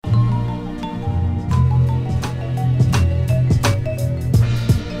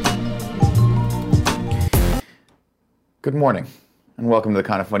Good morning, and welcome to the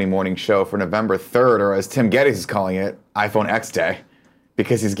Kind of Funny Morning Show for November 3rd, or as Tim Geddes is calling it, iPhone X Day,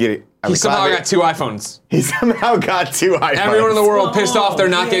 because he's getting... He somehow got two iPhones. He somehow got two iPhones. Everyone in the world pissed off they're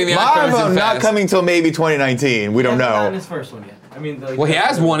not getting the My iPhones iPhone as not fast. coming till maybe 2019. We don't Not know. in his first one yet. I mean, Well, he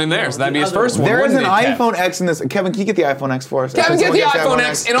has one in there, so that'd be his first one. There is an wouldn't it, Kev? iPhone X in this. Kevin, can you get the iPhone X for us? Kevin, Can get someone the iPhone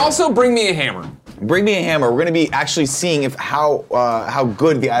X and also bring me a hammer. Bring me a hammer. We're going to be actually seeing how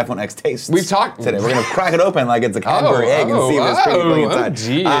good the iPhone X tastes. We've talked today. We're going to crack it open like it's a Cadbury egg and see what's really inside.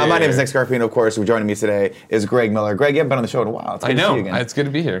 gee. My name is Nick Scarpino, of course. Joining me today is Greg Miller. Greg, you haven't been on the show in a while. It's good to see you again. It's good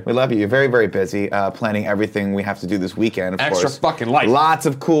to be here. We love you. You're very, very busy planning everything we have to do this weekend, of Extra course. fucking life. Lots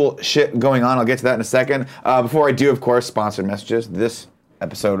of cool shit going on. I'll get to that in a second. Before I do, of course, sponsored messages. This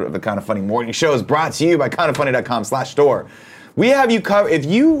episode of the Kind of Funny Morning Show is brought to you by kindoffunny.com/store. We have you covered. If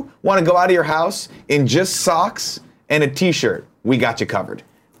you want to go out of your house in just socks and a t-shirt, we got you covered.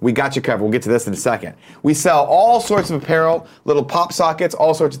 We got you covered. We'll get to this in a second. We sell all sorts of apparel, little pop sockets,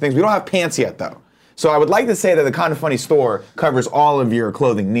 all sorts of things. We don't have pants yet, though. So I would like to say that the Kind of Funny store covers all of your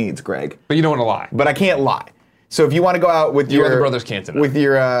clothing needs, Greg. But you don't want to lie. But I can't lie. So if you want to go out with You your other brothers can't deny. with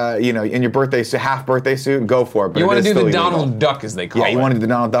your in your birthday suit, half birthday suit, go for it. But You want to do the illegal. Donald Duck, as they call it. Yeah, you want to do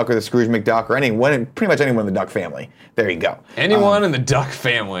the Donald Duck or the Scrooge McDuck or pretty much anyone in the Duck family. There you go. Anyone in the Duck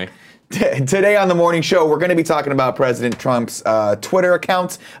family. Today on the morning show, we're going to be talking about President Trump's Twitter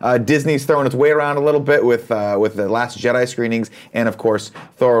account. Disney's throwing its weight around a little bit with the Last Jedi screenings, and of course,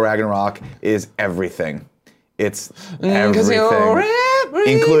 Thor Ragnarok is everything. It's everything,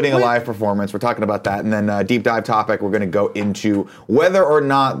 including a live performance. We're talking about that, and then deep dive topic. We're going to go into whether or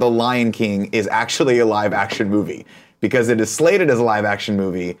not The Lion King is actually a live action movie, because it is slated as a live action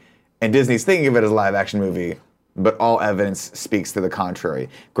movie, and Disney's thinking of it as a live action movie. But all evidence speaks to the contrary.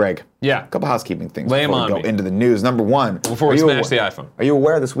 Greg, Yeah. a couple housekeeping things Lay 'em before we on go me. into the news. Number one, Before we are you smash the iPhone. Are you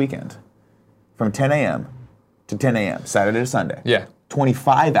aware this weekend, from 10 a.m. to 10 a.m., Saturday to Sunday, Yeah.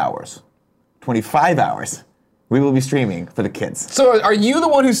 25 hours, we will be streaming for the kids. So are you the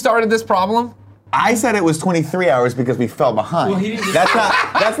one who started this problem? I said it was 23 hours because we fell behind. Well, he didn't-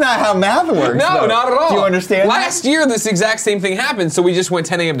 That's not how math works. No, though. not at all. Do you understand? Last year, this exact same thing happened, so we just went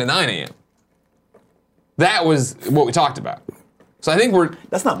 10 a.m. to 9 a.m. That was what we talked about. So I think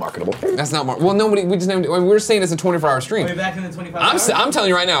That's not marketable. that's not more. Well, nobody, we just never, we're saying it's a 24-hour stream. Way back in the 25 I'm, hours? I'm telling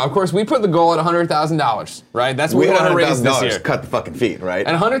you right now, of course, we put the goal at $100,000, right? That's what We we had want to raise this $100,000. year. Cut the fucking feet, right?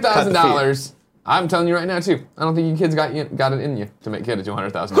 At Cut the feet. $100,000, I'm telling you right now, too. I don't think you kids got it in you to make it to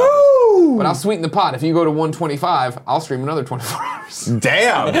 $100,000. Woo! But I'll sweeten the pot. If you go to 125, I'll stream another 24 hours.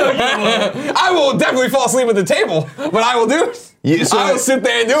 Damn. I will definitely fall asleep at the table, but I will do it. I will sit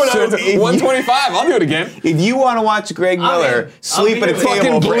there and do it. so Another if you- 125, I'll do it again. If you want to watch Greg Miller in. sleep I'll at a be there. table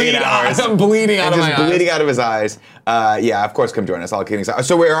Fucking for 8 bleed hours, I'm bleeding out and of my just eyes. bleeding out of his eyes, yeah, of course, come join us. All kidding aside.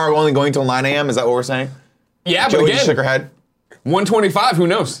 So we are only going till 9 a.m. Is that what we're saying? Yeah, but Joey just shook her again, head. 125, who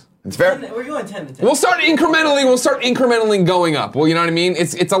knows? It's fair. We're going 10 to 10. We'll start incrementally going up. Well, you know what I mean?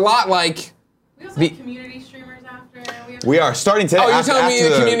 It's a lot like. We also The- have community streamers after. We are starting today. Oh, you're after- telling me after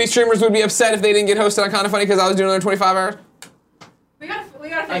the community streamers would be upset if they didn't get hosted on Kind of Funny because I was doing another 25 hours? We gotta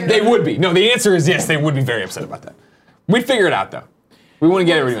figure They it out. would be. No, the answer is yes, they would be very upset about that. We'd figure it out though. We want to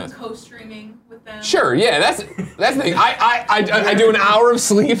get everybody Some in. co-streaming with them. Sure, yeah, that's the thing. I do an hour of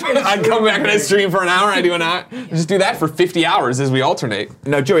sleep. I come back and I stream for an hour. I do an hour. Just do that for 50 hours as we alternate.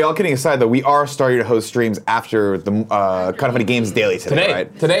 No, Joey, all kidding aside, though, we are starting to host streams after the Kind of Funny Games Daily today,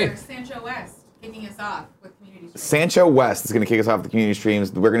 right? Today. Mr. Sancho West kicking us off with community streamers. Sancho West is going to kick us off with the community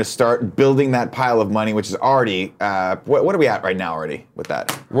streams. We're going to start building that pile of money, which is already, what are we at right now already with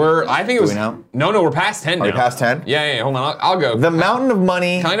that? I think it was. we know? No, we're past 10 now. Are we past 10? Yeah, hold on. I'll go. The mountain of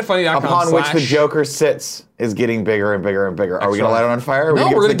money Kindoffunny.com upon which the / Joker sits is getting bigger and bigger and bigger. Are we going to light it on fire? Or No,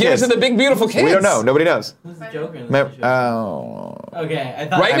 we're going to give it to the kids? big, beautiful kids. We don't know. Nobody knows. Who's the Joker in Me- this show? Oh. Okay, I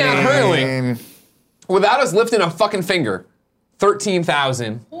thought... Right now, currently, mean, without us lifting a fucking finger,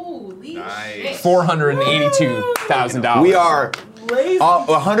 Holy shit. $482,000. we are Lazy.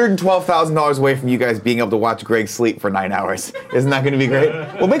 $112,000 away from you guys being able to watch Greg sleep for 9 hours. Isn't that going to be great?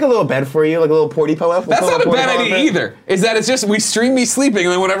 We'll make a little bed for you, like a little porty pillow. That's not a bad idea either. Is that it's just we stream me sleeping,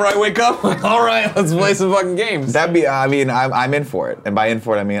 and then whenever I wake up, like, all right, let's play some fucking games. That'd be, I mean, I'm in for it. And by in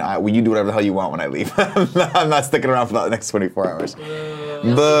for it, I mean, well, you do whatever the hell you want when I leave. I'm not sticking around for the next 24 hours. We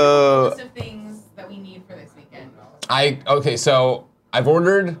also Boo. have a list of things that we need for this weekend. Okay, so I've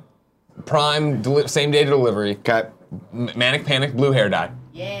ordered Prime same day delivery. Okay. Manic Panic blue hair dye.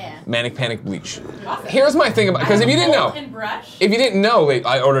 Yeah. Manic Panic bleach. Awesome. Here's my thing about, because if you didn't know, And brush. if you didn't know,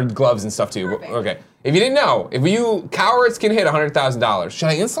 I ordered gloves and stuff too. Perfect. Okay. If you didn't know, if you cowards can hit $100,000, should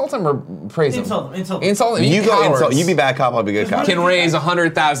I insult him or praise him? Insult him. Insult him. Insult him. You go cowards insult. You be bad cop. I'll be good cop. can raise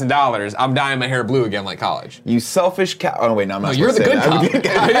 $100,000. I'm dyeing my hair blue again like college. You selfish cow. Oh wait, no, I'm not. No, you're supposed the to say good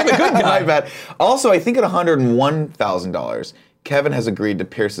that. cop. You're the good guy. My bad. Also, I think at $101,000, Kevin has agreed to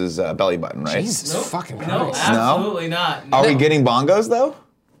pierce his belly button, right? Jesus Nope. fucking No, Christ. absolutely not. Are we No. getting bongos though?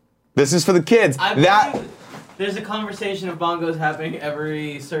 This is for the kids. I That. believe there's a conversation of bongos happening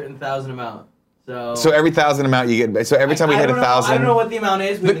every certain thousand amount. So every 1,000 amount you get. So every time we I hit don't know- 1,000. I don't know what the amount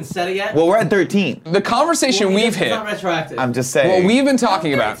is. We haven't said it yet. Well, we're at 13. The conversation Well, we've it's hit, not retroactive. I'm just saying. what we've been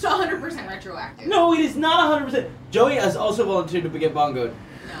talking about. It's 100% retroactive. No, it is not 100%. Joey has also volunteered to get bongoed.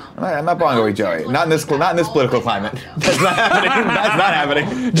 No. I'm not bongo with Joey. Not in this political climate. That's not happening. That's not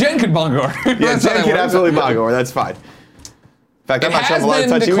happening. Jen could bongo her. Yeah, That's how Jen that can works. absolutely bongo her. That's fine. In fact, I'm It not sure has I'm allowed to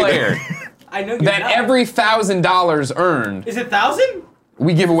been touch you declared either. I know you're that not. every $1,000 earned, Is it 1,000?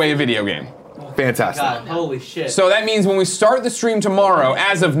 we give away a video game. Fantastic. God, holy shit. So that means when we start the stream tomorrow,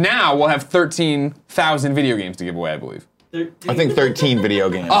 as of now, we'll have 13,000 video games to give away, I believe. I think 13 video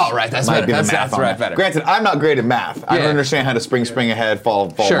games. Oh, right, that's Might better. be the That's- math that's on right, that. better. Granted, I'm not great at math. I Yeah. don't understand how to spring ahead,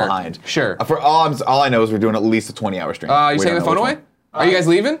 fall Sure, behind. sure. For all I know is we're doing at least a 20-hour stream. You We taking don't the phone know which away? Are you guys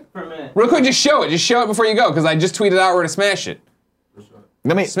leaving? For a minute. Real quick, just show it. Just show it before you go, because I just tweeted out we're gonna smash it.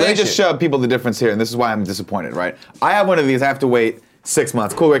 Let me Smash just it. show people the difference here, and this is why I'm disappointed, right? I have one of these. I have to wait 6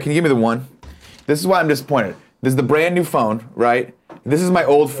 months. Cool, Rick, can you give me the one? This is why I'm disappointed. This is the brand new phone, right? This is my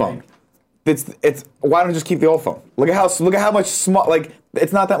old phone. It's why don't I just keep the old phone? Look at how much small, like,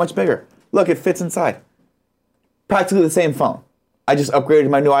 it's not that much bigger. Look, it fits inside. Practically the same phone. I just upgraded to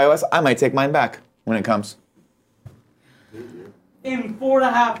my new iOS. I might take mine back when it comes. In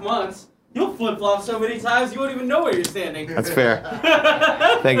 4.5 months, you'll flip-flop so many times you won't even know where you're standing. That's fair.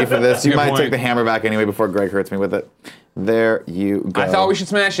 Thank you for this. You Good might point. take the hammer back anyway before Greg hurts me with it. There you go. I thought we should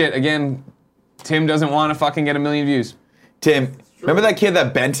smash it. Again, Tim doesn't want to fucking get 1 million views. Tim, remember that kid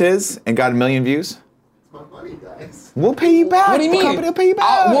that bent his and got 1 million views? My money, guys. We'll pay you back. What do you The mean? company will pay you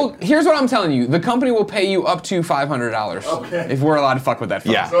back. Well, here's what I'm telling you. The company will pay you up to $500 Okay. if we're allowed to fuck with that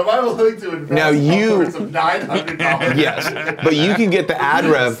phone. Yeah. So am I willing to invest Now you- upwards of $900? Yes, but you can get the ad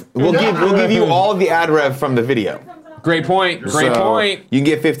rev. We'll give you all of the ad rev from the video. Great point. Great So point. You can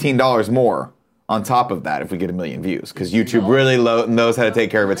get $15 more on top of that if we get 1 million views, because YouTube really knows how to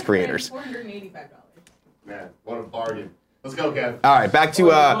take care of its creators. $485. Man, what a bargain. Let's go, Kev. All right, back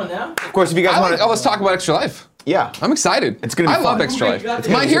to of course if you guys want to. Let's talk about Extra Life. Yeah. I'm excited. It's gonna be I love fun. Extra Oh my Life. God, It's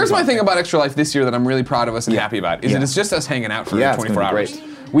yeah, my, it's here's gonna my be thing about Extra Life this year that I'm really proud of us and Yeah. happy about is Yeah. that it's just us hanging out for Yeah, it's 24 gonna be hours. great.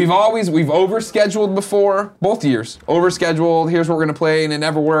 We've overscheduled before, both years. Overscheduled, here's what we're gonna play, and it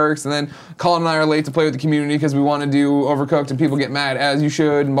never works. And then Colin and I are late to play with the community because we want to do Overcooked and people get mad, as you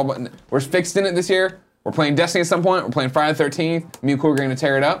should, and blah, blah. We're fixed in it this year. We're playing Destiny at some point. We're playing Friday the 13th. Me and Cool are gonna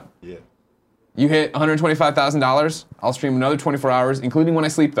tear it up. Yeah. You hit $125,000. I'll stream another 24 hours, including when I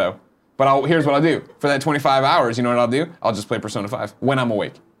sleep, though. But here's what I'll do. For that 25 hours, you know what I'll do? I'll just play Persona 5 when I'm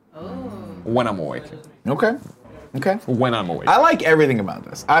awake. When I'm awake. Okay. Okay. When I'm awake. I like everything about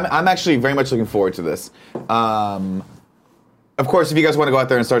this. I'm actually very much looking forward to this. Of course, if you guys want to go out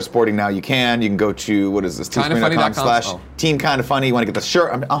there and start supporting now, you can. You can go to, what is this, Kindafunny.com. teespring.com/ Oh. Team Kinda Funny. You want to get the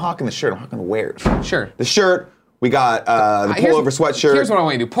shirt. I'm hawking the shirt. I'm hawking the wares. Sure. The shirt. We got the Here's- pullover sweatshirt. Here's what I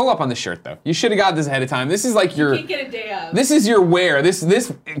want you to do. Pull up on the shirt, though. You should have got this ahead of time. This is like your... You can't get a day of. This is your wear.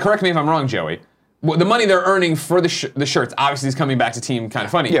 This. Correct me if I'm wrong, Joey. Well, the money they're earning for the shirts obviously is coming back to Team Kinda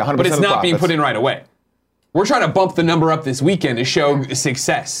Funny. Yeah, 100% but it's of the not being profits. put in right away. We're trying to bump the number up this weekend to show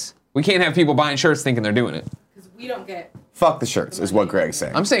success. We can't have people buying shirts thinking they're doing it. Because we don't get. Fuck the shirts, is what Greg's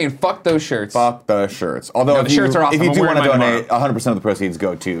saying. I'm saying fuck those shirts. Fuck the shirts. Although No, if the shirts are awesome. if you I'm do wearing want to mine donate, 100% of the proceeds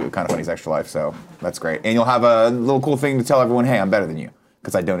go to Kinda Funny's Extra Life, so that's great. And you'll have a little cool thing to tell everyone, hey, I'm better than you,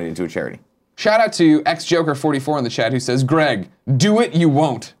 because I donated to a charity. Shout out to XJoker44 in the chat who says, Greg, do it, you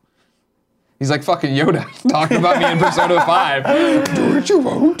won't. He's like fucking Yoda talking about me in Persona 5. Do it, you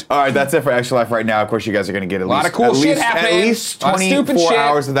won't. All right, that's it for Extra Life right now. Of course, you guys are going to get at Lot least, of cool at shit least, happening. at least Lot of stupid 24 shit.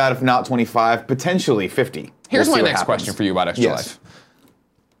 hours of that, if not 25, potentially 50. Here's We'll my see what next happens. question for you about Extra Yes. Life.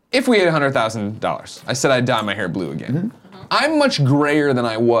 If we had $100,000, I said I'd dye my hair blue again. I'm much grayer than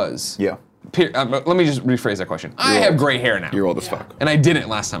I was. Yeah, Let me just rephrase that question. I have gray hair now. you're old as fuck. And I didn't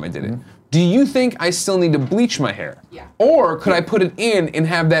last time I did it. Do you think I still need to bleach my hair? Yeah. Or could I put it in and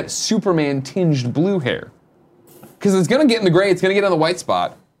have that Superman tinged blue hair? Because it's gonna get in the gray, it's gonna get on the white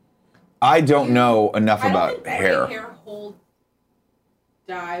spot. I don't know enough I don't about think gray hair. hair hold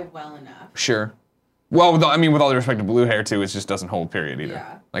dye well enough. Sure. Well, with all due respect to blue hair too, it just doesn't hold, period, either.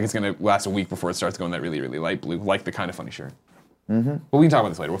 Yeah. Like it's gonna last a week before it starts going that really, really light blue, like the Kinda Funny shirt. But we can talk about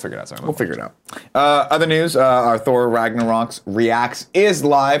this later. We'll figure it out. Sorry, We'll figure it out. Other news, our Thor Ragnarok's Reacts is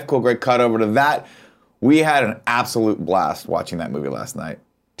live. Cool Greg cut over to that. We had an absolute blast watching that movie last night.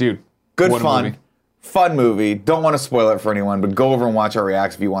 Dude. Good what a fun. movie. Fun movie. Don't want to spoil it for anyone, but go over and watch our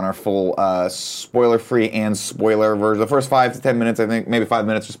reacts if you want our full spoiler-free and spoiler version. The first 5 to 10 minutes, I think, maybe 5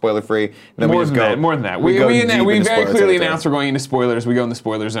 minutes are spoiler-free. Then More we just than go. that. More than that. We go We deep very into spoiler clearly territory. announced we're going into spoilers. We go in the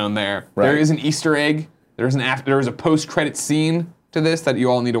spoiler zone there. Right. There is an Easter egg. There is a post-credit scene to this that you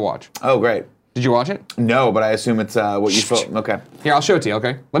all need to watch. Oh, great. Did you watch it? No, but I assume it's what you felt. Okay. Here, I'll show it to you,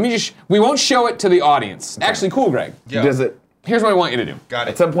 okay? We won't show it to the audience. Actually, cool, Greg. Yeah. Does it? Here's what I want you to do. Got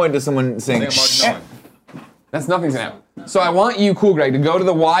At it. some point, does someone I sing? think I'm already knowing. That's nothing's gonna happen. So I want you, cool Greg, to go to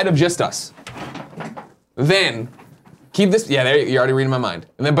the wide of just us. Then keep this. Yeah, there you're already reading my mind.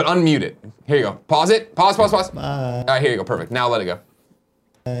 And then, but unmute it. Here you go. Pause it. Pause. All right, here you go. Perfect. Now let it go.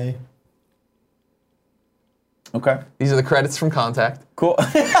 Bye. Okay. These are the credits from Contact. Cool.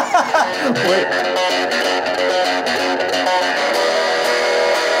 Wait.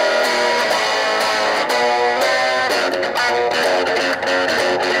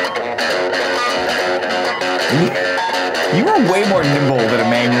 You are way more nimble than a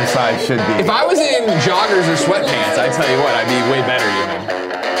man your size should be. If I was in joggers or sweatpants, I tell you what, I'd be way better even.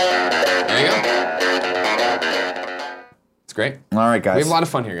 There you go. It's great. All right, guys. We have a lot of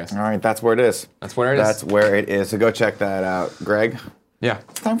fun here, guys. All right, that's where it is. That's where it is. That's where it is. So go check that out, Greg. Yeah.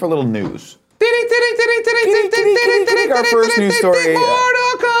 It's time for a little news. Our first news story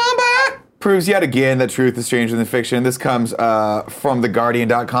Mortal Kombat. proves yet again that truth is stranger than fiction. This comes from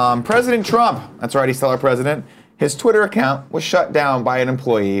TheGuardian.com. President Trump, that's right, he's still our president, his Twitter account was shut down by an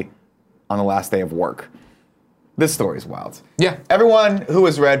employee on the last day of work. This story is wild. Yeah. Everyone who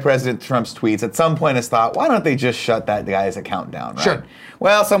has read President Trump's tweets at some point has thought, why don't they just shut that guy's account down, right? Sure.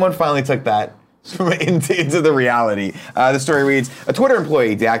 Well, someone finally took that into the reality. The story reads, a Twitter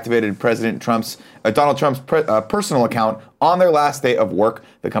employee deactivated Donald Trump's personal account on their last day of work,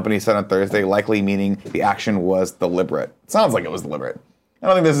 the company said on Thursday, likely meaning the action was deliberate. Sounds like it was deliberate. I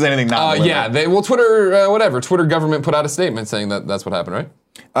don't think this is anything not deliberate. Yeah, Twitter government put out a statement saying that that's what happened, right?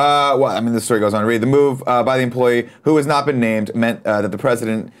 Well, I mean, the story goes on to read. The move by the employee, who has not been named, meant that the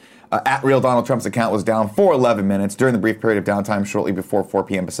president at Real Donald Trump's account was down for 11 minutes during the brief period of downtime shortly before 4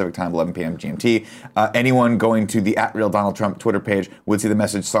 p.m. Pacific time, 11 p.m. GMT. Anyone going to the at Real Donald Trump Twitter page would see the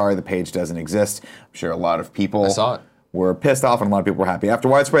message, sorry, the page doesn't exist. I'm sure a lot of people saw it. were pissed off and a lot of people were happy. After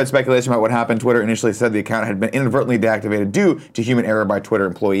widespread speculation about what happened, Twitter initially said the account had been inadvertently deactivated due to human error by Twitter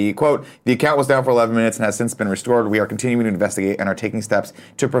employee. Quote, the account was down for 11 minutes and has since been restored. We are continuing to investigate and are taking steps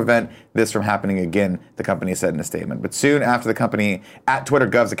to prevent this from happening again, the company said in a statement. But soon after, the company at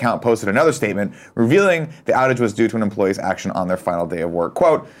TwitterGov's account posted another statement revealing the outage was due to an employee's action on their final day of work.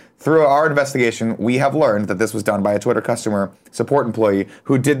 Quote, through our investigation, we have learned that this was done by a Twitter customer support employee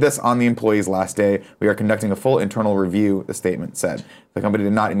who did this on the employee's last day. We are conducting a full internal review, the statement said. The company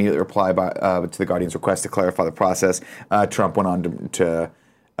did not immediately reply to the Guardian's request to clarify the process. Trump went on to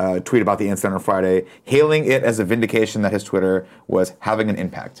tweet about the incident on Friday, hailing it as a vindication that his Twitter was having an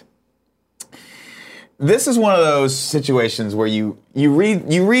impact. This is one of those situations where you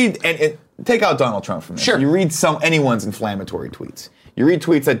read and take out Donald Trump from this. Sure. You read anyone's inflammatory tweets. You read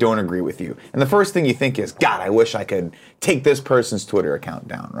tweets that don't agree with you. And the first thing you think is, God, I wish I could take this person's Twitter account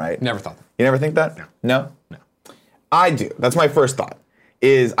down, right? Never thought that. You never think that? No? No. I do. That's my first thought.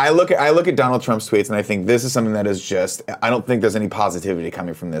 Is I look at Donald Trump's tweets and I think this is something that is just, I don't think there's any positivity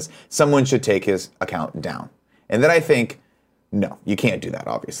coming from this. Someone should take his account down. And then I think, no, you can't do that,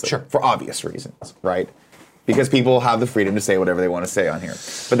 obviously. Sure. For obvious reasons, right? Because people have the freedom to say whatever they want to say on here.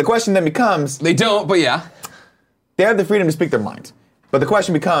 But the question then becomes, They don't, but yeah. they have the freedom to speak their mind. But the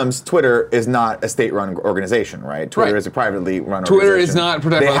question becomes, Twitter is not a state-run organization, right? Twitter Right. is a privately run Twitter organization. is not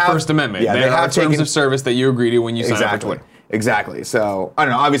protected by the First Amendment. Yeah, they have have terms taken- of service that you agree to when you sign up for Exactly. Twitter. Exactly. So, I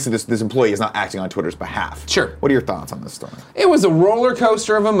don't know, obviously this employee is not acting on Twitter's behalf. Sure. What are your thoughts on this story? It was a roller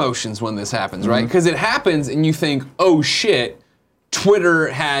coaster of emotions when this happens, right? Because it happens and you think, oh shit, Twitter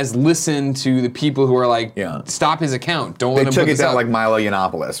has listened to the people who are like, Yeah. stop his account, don't They let him took put it this down up. like Milo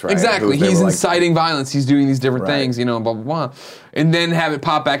Yiannopoulos, right? Exactly. They He's were like- inciting violence. He's doing these different Right. things, blah, blah, blah. And then have it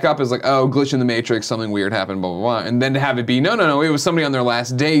pop back up as like, oh, glitch in the matrix, something weird happened, blah, blah, blah. And then to have it be, no, it was somebody on their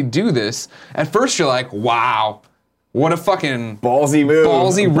last day do this. At first you're like, wow, what a fucking Ballsy move.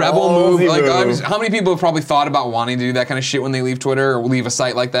 ballsy rebel move. Ballsy Like, move. how many people have probably thought about wanting to do that kind of shit when they leave Twitter or leave a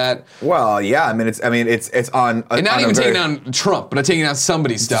site like that? Well, yeah, I mean, it's on. And not on even a taking very- down Trump, but taking down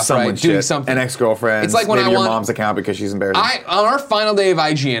somebody's stuff, right? someone's Doing shit. something. An ex-girlfriend. It's like when maybe I your want- mom's account because she's embarrassed. On our final day of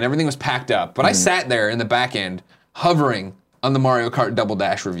IGN, everything was packed up, Mm-hmm. but I sat there in the back end, hovering on the Mario Kart Double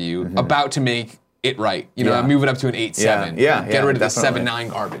Dash review, about to make it right. Yeah. move it up to an 8.7. Yeah, Get rid of definitely. the 7.9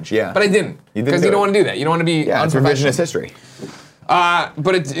 garbage. Yeah. But I didn't. You didn't Because do you don't it. want to do that. You don't want to be Yeah, it's unprofessional. revisionist history.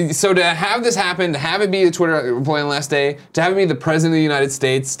 So to have this happen, to have it be the Twitter employee on the last day, to have it be the president of the United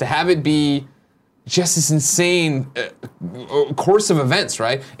States, to have it be just this insane course of events,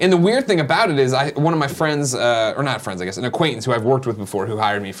 right? And the weird thing about it is, one of my friends, or not friends, I guess, an acquaintance who I've worked with before, who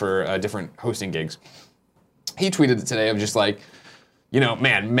hired me for different hosting gigs, he tweeted it today of just like, you know,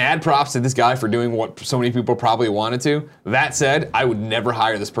 man, mad props to this guy for doing what so many people probably wanted to. That said, I would never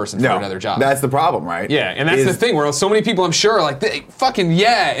hire this person for another job. That's the problem, right? Yeah, and that's the thing, where so many people, I'm sure, are like, fucking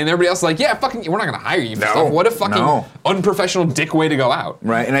yeah, and everybody else is like, yeah, fucking, we're not gonna hire you for stuff. What a fucking unprofessional dick way to go out.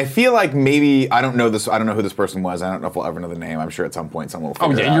 Right, and I feel like maybe, I don't know who this person was, I don't know if we'll ever know the name, I'm sure at some point someone will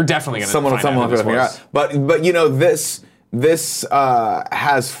figure it out. You're definitely gonna someone will figure it out. But you know, this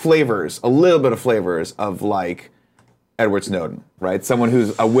has flavors, a little bit of flavors of like Edward Snowden, right? Someone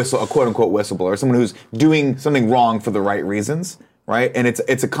who's a quote-unquote whistleblower, someone who's doing something wrong for the right reasons, right? And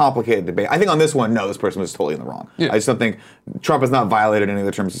it's a complicated debate. I think on this one, no, this person was totally in the wrong. Yeah. I just don't think Trump has not violated any of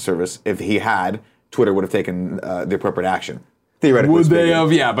the terms of service. If he had, Twitter would have taken the appropriate action. Theoretically would speaking. they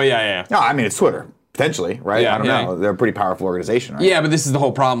have? Yeah, but yeah. No, I mean, it's Twitter. Potentially, right? I don't know. They're a pretty powerful organization, right? Yeah, but this is the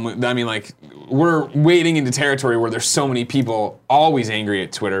whole problem. I mean, like, we're wading into territory where there's so many people always angry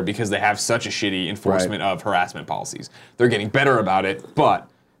at Twitter because they have such a shitty enforcement of harassment policies. They're getting better about it, but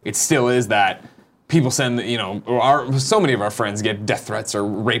it still is that people send, you know, so many of our friends get death threats or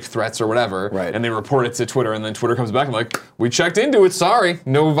rape threats or whatever, and they report it to Twitter, and then Twitter comes back and like, we checked into it, sorry,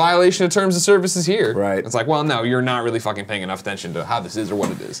 no violation of terms of services here. Right. It's like, well, no, you're not really fucking paying enough attention to how this is or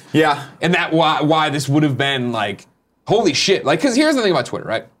what it is. Yeah. And that why this would have been like, holy shit. Like, because here's the thing about Twitter,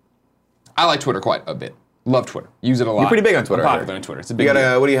 right? I like Twitter quite a bit. Love Twitter. Use it a lot. You're pretty big on Twitter. I'm popular on Twitter. It's a big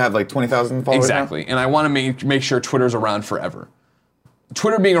deal. What do you have, like 20,000 followers Exactly. now? And I want to make sure Twitter's around forever.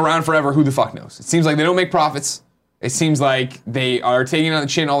 Twitter being around forever, who the fuck knows? It seems like they don't make profits. It seems like they are taking it on the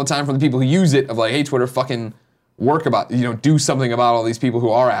chin all the time from the people who use it, of like, hey, Twitter, fucking do something about all these people who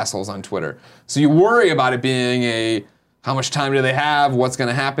are assholes on Twitter. So you worry about it being how much time do they have? What's going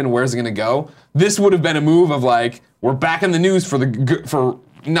to happen? Where's it going to go? This would have been a move of like, we're back in the news for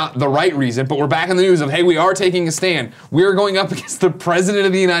not the right reason, but we're back in the news of, hey, we are taking a stand. We're going up against the president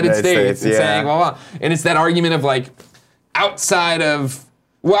of the United States and saying, blah, blah. And it's that argument of like, outside of,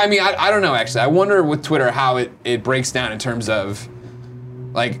 well, I mean, I don't know, actually. I wonder with Twitter how it breaks down in terms of,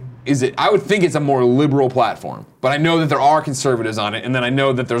 like, I would think it's a more liberal platform, but I know that there are conservatives on it, and then I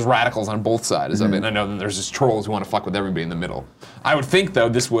know that there's radicals on both sides of it, and I know that there's just trolls who want to fuck with everybody in the middle. I would think, though,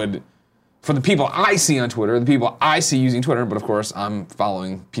 this would, for the people I see on Twitter, the people I see using Twitter, but of course I'm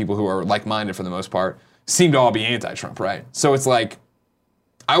following people who are like-minded for the most part, seem to all be anti-Trump, right? So it's like,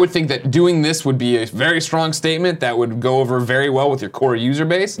 I would think that doing this would be a very strong statement that would go over very well with your core user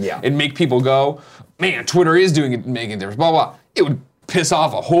base and make people go, man, Twitter is doing it, making a difference, blah, blah. It would piss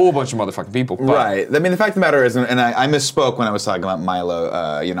off a whole bunch of motherfucking people. Right. I mean, the fact of the matter is, and I misspoke when I was talking about Milo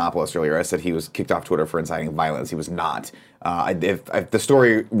Yiannopoulos earlier. I said he was kicked off Twitter for inciting violence. He was not. If the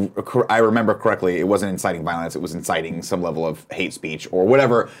story I remember correctly, it wasn't inciting violence. It was inciting some level of hate speech or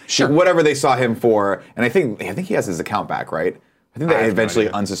whatever. Whatever they saw him for. And I think he has his account back, right? I think they eventually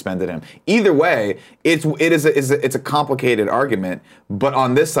unsuspended him. Either way, it's a complicated argument. But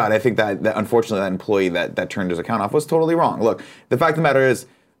on this side, I think that unfortunately that employee that turned his account off was totally wrong. Look, the fact of the matter is,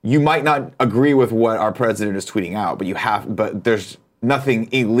 you might not agree with what our president is tweeting out, but there's nothing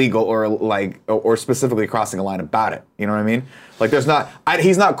illegal or specifically crossing a line about it. You know what I mean? Like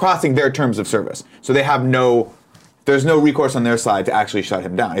he's not crossing their terms of service, so they have there's no recourse on their side to actually shut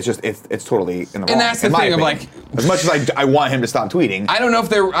him down. It's just it's totally in the wrong. And that's the thing of like, as much as I want him to stop tweeting, I don't know if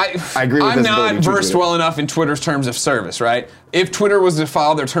they're. I agree with I'm not versed well enough in Twitter's terms of service, right? If Twitter was to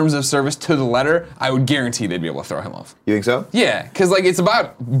follow their terms of service to the letter, I would guarantee they'd be able to throw him off. You think so? Yeah, because like it's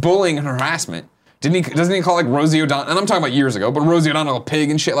about bullying and harassment. Doesn't he call like Rosie O'Donnell, and I'm talking about years ago, but Rosie O'Donnell a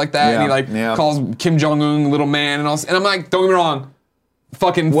pig and shit like that, and he calls Kim Jong-un little man and all, and I'm like, don't get me wrong,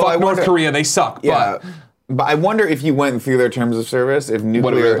 fuck North Korea, they suck, But I wonder if you went through their terms of service, if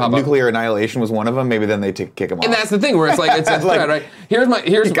nuclear annihilation was one of them, maybe then they kick them off. And that's the thing where it's like, it's a threat, right? Here's one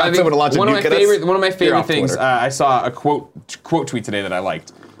of my favorite things. I saw a quote tweet today that I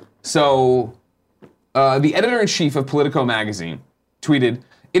liked. So, the editor-in-chief of Politico magazine tweeted,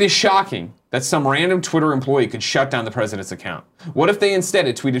 "It is shocking that some random Twitter employee could shut down the president's account. What if they instead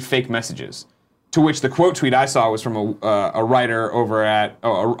had tweeted fake messages?" To which the quote tweet I saw was from a writer over at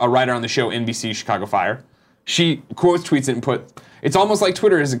a writer on the show NBC Chicago Fire. She quotes tweets it and put, "It's almost like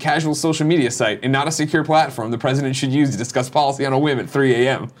Twitter is a casual social media site and not a secure platform the president should use to discuss policy on a whim at 3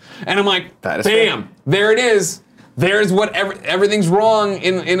 a.m. And I'm like, bam, there it is. There's what everything's wrong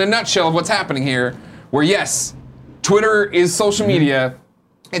in a nutshell of what's happening here. Where yes, Twitter is social media.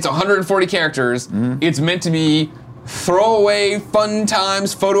 It's 140 characters. It's meant to be throwaway fun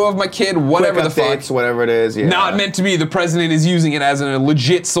times photo of my kid, whatever Quick the fuck. updates, whatever it is. Yeah. Not meant to be. The president is using it as a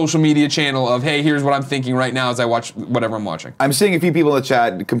legit social media channel of, hey, here's what I'm thinking right now as I watch whatever I'm watching. I'm seeing a few people in the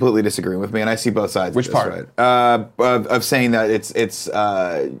chat completely disagreeing with me, and I see both sides. Which of this, part? Right? Of saying that it's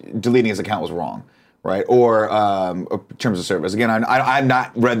deleting his account was wrong, right? Or terms of service. Again, I've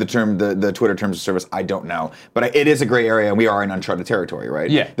not read the Twitter terms of service. I don't know, but it is a gray area, and we are in uncharted territory, right?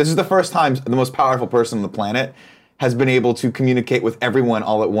 Yeah. This is the first time the most powerful person on the planet has been able to communicate with everyone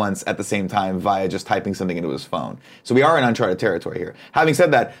all at once at the same time via just typing something into his phone. So we are in uncharted territory here. Having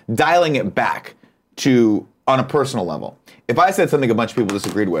said that, dialing it back to on a personal level, if I said something a bunch of people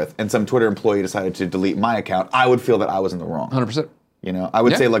disagreed with and some Twitter employee decided to delete my account, I would feel that I was in the wrong. 100%. You know, I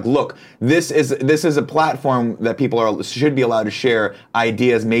would say like, look, this is a platform that people should be allowed to share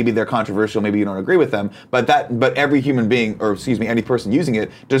ideas. Maybe they're controversial, maybe you don't agree with them, but every human being, or excuse me, any person using it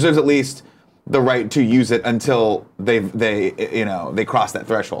deserves at least the right to use it until they cross that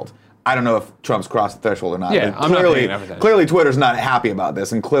threshold. I don't know if Trump's crossed the threshold or not. Yeah, but I'm not paying everything. clearly Twitter's not happy about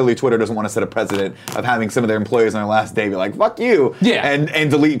this, and clearly Twitter doesn't want to set a precedent of having some of their employees on their last day be like, "Fuck you," and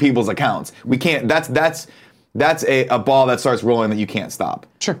delete people's accounts. We can't. That's a ball that starts rolling that you can't stop.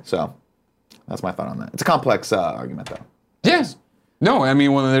 Sure. So that's my thought on that. It's a complex argument, though. Yes. No, I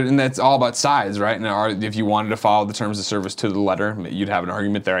mean, and that's all about sides, right? And if you wanted to follow the terms of service to the letter, you'd have an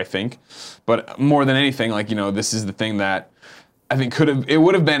argument there, I think. But more than anything, this is the thing that I think it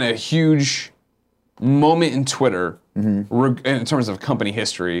would have been a huge moment in Twitter in terms of company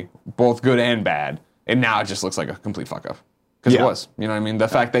history, both good and bad. And now it just looks like a complete fuck up. Because it was. You know what I mean? The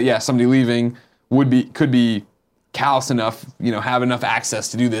fact that, somebody leaving could be callous enough, have enough access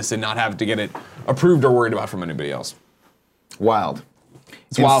to do this and not have to get it approved or worried about from anybody else. Wild.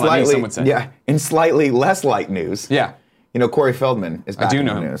 It's wild, I think some would say. Yeah, in slightly less light news. Yeah. Corey Feldman is back I do in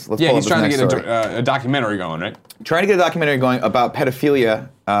know the him. news. Let's Yeah, pull he's up trying his to next get story. a documentary going, right? Trying to get a documentary going about pedophilia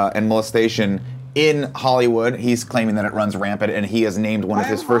and molestation in Hollywood. He's claiming that it runs rampant, and he has named one of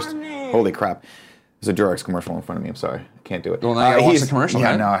his first. Holy crap! There's a Durex commercial in front of me. I'm sorry, I can't do it. Well, now you gotta watch the commercial.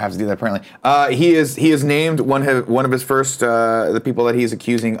 Yeah, right? no, I have to do that. Apparently, he is named one of his first the people that he's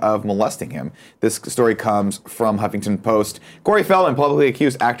accusing of molesting him. This story comes from Huffington Post. Corey Feldman publicly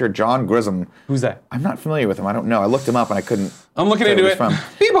accused actor John Grissom. Who's that? I'm not familiar with him. I don't know. I looked him up and I couldn't. I'm looking tell into who it.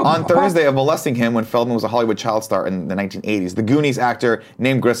 he's from. On Thursday of molesting him when Feldman was a Hollywood child star in the 1980s. The Goonies actor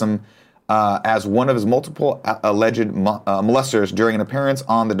named Grissom as one of his multiple alleged molesters during an appearance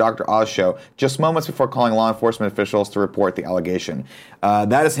on the Dr. Oz show, just moments before calling law enforcement officials to report the allegation.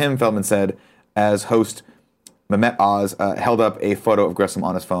 That is him, Feldman said, as host Mehmet Oz held up a photo of Grissom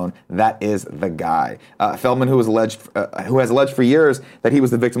on his phone. That is the guy. Feldman, who has alleged for years that he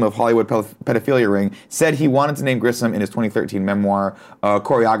was the victim of Hollywood pedophilia ring, said he wanted to name Grissom in his 2013 memoir,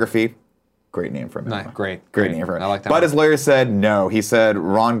 Choreography. Great name for a memoir. Great name for it. I like that But one. his lawyer said no. He said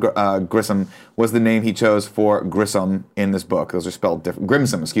Ron Grissom was the name he chose for Grissom in this book. Those are spelled different.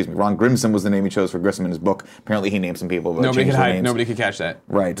 Grimsom, excuse me. Ron Grimsom was the name he chose for Grissom in his book. Apparently he named some people. But Nobody changed could their hide. names. Nobody could catch that.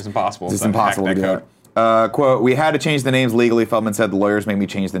 Right. It's impossible. It's to impossible hack to do that that. code. Quote, we had to change the names legally, Feldman said. The lawyers made me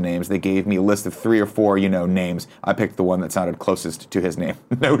change the names. They gave me a list of 3 or 4, names. I picked the one that sounded closest to his name.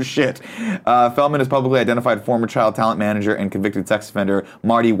 No shit. Feldman has publicly identified former child talent manager and convicted sex offender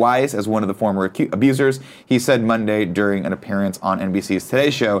Marty Weiss as one of the former abusers. He said Monday during an appearance on NBC's Today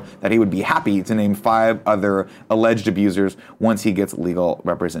Show that he would be happy to name 5 other alleged abusers once he gets legal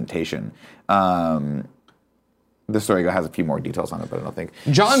representation. This story has a few more details on it, but I don't think.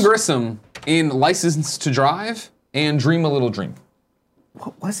 John Grissom in License to Drive and Dream a Little Dream.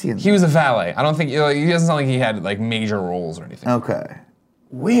 What was he in? He was a valet. I don't think he doesn't sound like he had major roles or anything. Okay.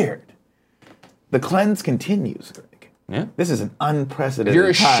 Weird. The cleanse continues, Greg. Yeah. This is an unprecedented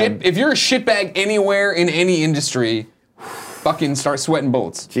If you're a shitbag anywhere in any industry, fucking start sweating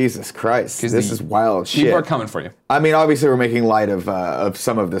bullets. Jesus Christ. 'Cause This is wild shit. People are coming for you. I mean, obviously we're making light of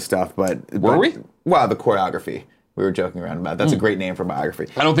some of this stuff, but... Were we? Well, the choreography. We were joking around about. That's a great name for biography.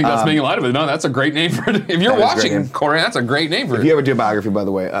 I don't think that's making light of it. No, that's a great name for it. If you're That is a great watching, name. Corey, that's a great name for If it. you ever do a biography, by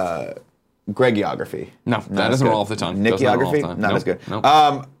the way, Gregiography. No, that doesn't roll off the tongue. Does not roll off the Nickiography? tongue. Not Nope. as good. Nope.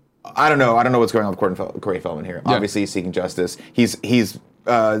 I don't know. I don't know what's going on with Corey Feldman here. Yeah. Obviously, he's seeking justice. He's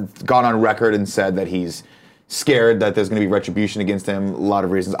gone on record and said that he's scared that there's going to be retribution against him. A lot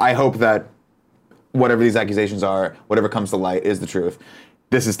of reasons. I hope that whatever these accusations are, whatever comes to light, is the truth.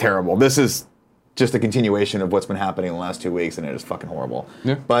 This is terrible. This is just a continuation of what's been happening in the last 2 weeks, and it is fucking horrible.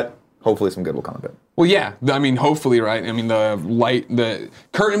 Yeah. But hopefully some good will come of it. Well, yeah. I mean, hopefully, right? I mean, the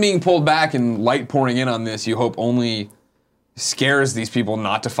curtain being pulled back and light pouring in on this, you hope only scares these people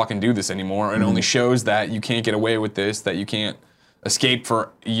not to fucking do this anymore, and only shows that you can't get away with this, that you can't escape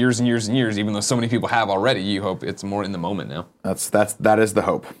for years and years and years, even though so many people have already. You hope it's more in the moment now. That is the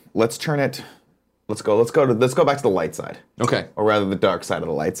hope. Let's turn it. Let's go back to the light side. Okay. Or rather, the dark side of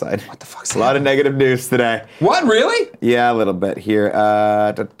the light side. What the fuck's A lot of negative news today. What, really? Yeah, a little bit here.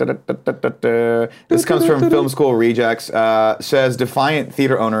 This comes from Film School Rejects. Says defiant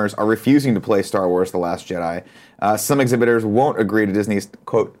theater owners are refusing to play Star Wars: The Last Jedi. Some exhibitors won't agree to Disney's,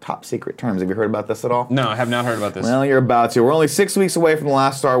 quote, top secret terms. Have you heard about this at all? No, I have not heard about this. Well, you're about to. We're only 6 weeks away from the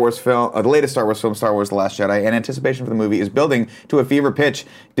last Star Wars film, the latest Star Wars film, Star Wars: The Last Jedi, and anticipation for the movie is building to a fever pitch.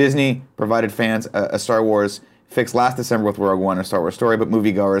 Disney provided fans a Star Wars fix last December with Rogue One, a Star Wars story, but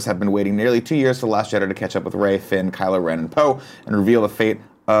moviegoers have been waiting nearly 2 years for The Last Jedi to catch up with Rey, Finn, Kylo Ren, and Poe, and reveal the fate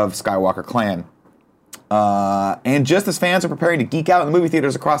of Skywalker clan. And just as fans are preparing to geek out in the movie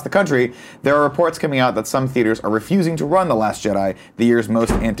theaters across the country, there are reports coming out that some theaters are refusing to run The Last Jedi, the year's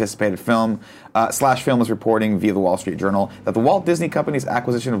most anticipated film. Film is reporting via the Wall Street Journal that the Walt Disney Company's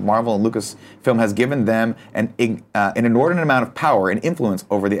acquisition of Marvel and Lucasfilm has given them an inordinate amount of power and influence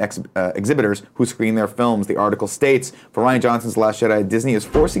over the exhibitors who screen their films. The article states, for Rian Johnson's Last Jedi, Disney is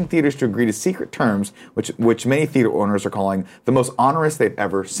forcing theaters to agree to secret terms, which many theater owners are calling the most onerous they've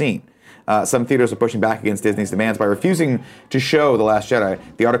ever seen. Some theaters are pushing back against Disney's demands by refusing to show The Last Jedi.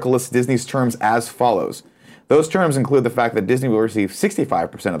 The article lists Disney's terms as follows. Those terms include the fact that Disney will receive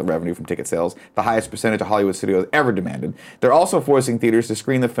 65% of the revenue from ticket sales, the highest percentage a Hollywood studio has ever demanded. They're also forcing theaters to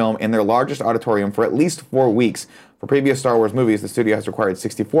screen the film in their largest auditorium for at least 4 weeks. For previous Star Wars movies, the studio has required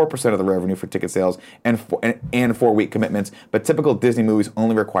 64% of the revenue for ticket sales and 4-week commitments, but typical Disney movies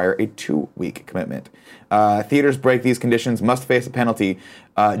only require a 2-week commitment. Theaters break these conditions must face a penalty,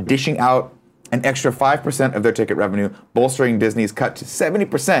 dishing out an extra 5% of their ticket revenue, bolstering Disney's cut to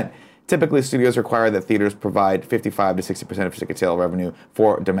 70%. Typically, studios require that theaters provide 55 to 60% of ticket sale revenue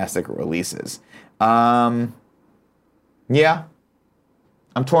for domestic releases. Yeah.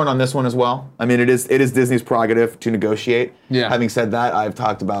 I'm torn on this one as well. I mean, it is Disney's prerogative to negotiate. Yeah. Having said that, I've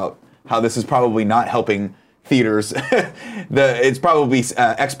talked about how this is probably not helping theaters. It's probably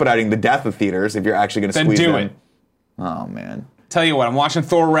expediting the death of theaters if you're actually going to squeeze them. Then do it. Oh, man. Tell you what, I'm watching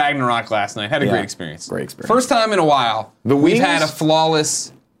Thor Ragnarok last night. Had a Yeah, great experience. great experience. First time in a while, The we've wings- had a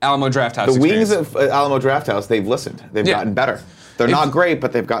flawless Alamo Drafthouse The experience. wings of Alamo Drafthouse, they've listened. They've Yeah. gotten better. They're not great,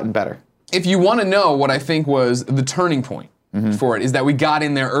 but they've gotten better. If you want to know what I think was the turning point for it, is that we got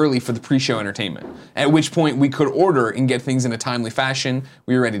in there early for the pre-show entertainment, at which point we could order and get things in a timely fashion.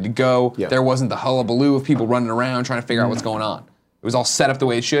 We were ready to go. Yeah. There wasn't the hullabaloo of people running around trying to figure out what's going on. It was all set up the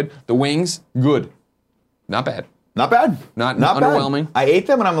way it should. The wings, good. Not bad. Not bad. Not bad. underwhelming. I ate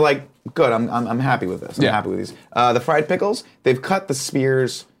them and I'm like, good. I'm happy with this. I'm Yeah. happy with these. The fried pickles, they've cut the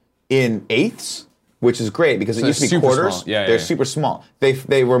spears in eighths, which is great because it So used to be they're super quarters. small. Yeah, they're yeah. super small.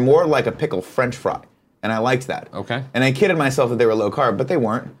 They were more like a pickle French fry, and I liked that. Okay. And I kidded myself that they were low carb, but they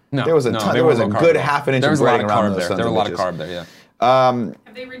weren't. No, there was a no, ton. they There were was a low carb good at all. half an inch There of was a lot breading of around carb those there. sons There were of a lot of bitches. carb there, yeah.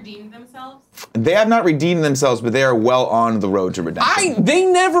 Have they redeemed themselves? They have not redeemed themselves, but they are well on the road to redemption. They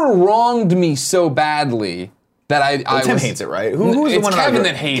never wronged me so badly that I Tim was, hates it, right? Who's the it's one Kevin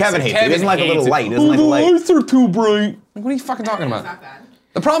that hates Kevin it. hates it. He doesn't like a little hates it. light. He doesn't like a The light. lights are too bright. Like, what are you fucking talking It's about? not bad.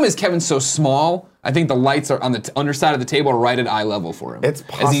 The problem is Kevin's so small. I think the lights are on the underside of the table, right at eye level for him. It's as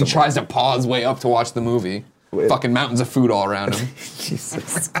he possible. tries to paw his way up to watch the movie. Fucking mountains of food all around him.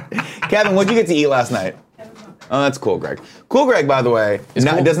 Jesus. Kevin, what'd you get to eat last night? Oh, that's Cool Greg. Cool Greg, by the way,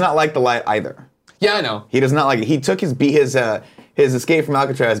 cool? does not like the light either. Yeah, I know. He does not like it. He took his Escape from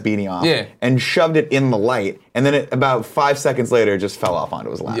Alcatraz beanie off Yeah. and shoved it in the light, and then about 5 seconds later, it just fell off onto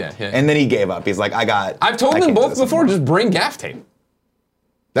his lap. Yeah, yeah. And then he gave up. He's like, I've told I them can't do both this before, anymore. just bring gaff tape.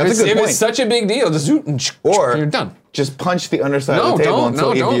 That's a good if point. it's such a big deal, just zoot and or you're done. just punch the underside No, of the table don't, until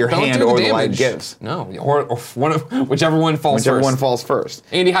no, either don't, your don't hand do or the the light damage. gives. No, or one of whichever one falls Whichever first. one falls first.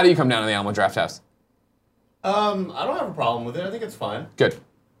 Andy, how do you come down to the Alamo Drafthouse? I don't have a problem with it. I think it's fine. Good.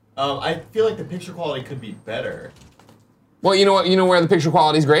 I feel like the picture quality could be better. Well, you know what? You know where the picture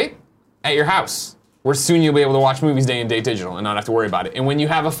quality is great? At your house, where soon you'll be able to watch movies day and date digital and not have to worry about it. And when you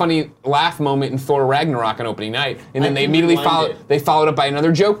have a funny laugh moment in Thor Ragnarok on opening night, and then I they can immediately rewind it. followed up by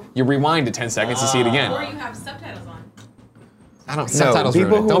another joke, you rewind to 10 seconds to see it again. Or you have subtitles on. I don't. Subtitles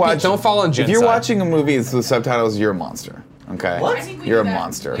people ruin it. who watch, Don't fall on Jen's If you're side. watching a movie with subtitles, you're a monster. Okay? What? I think we You're a did that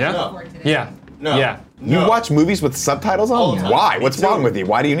monster. way Yeah? before today. Yeah. No. Yeah. You No. watch movies with subtitles All on? the time. Why? Me What's too. wrong with you?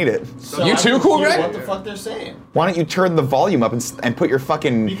 Why do you need it? So You I too, can Cool hear Greg? What the fuck they're saying? Why don't you turn the volume up and put your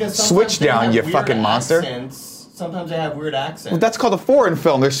fucking Because switch sometimes they down, have you weird fucking monster? accents. Sometimes they have weird accents. Well, that's called a foreign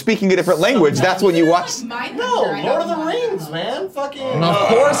film. They're speaking a different language. That's what you watch. Mindhunter, no, I Lord of don't the mind. Rings, man. Fucking. Of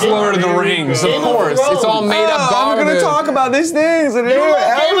course, Lord of the Rings. Of Game of course, it's all Thrones. made up I'm garbage. going to talk about these things. And You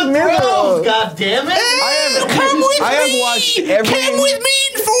love Game of miserable. Thrones, God damn it! I I have watched every. Come with me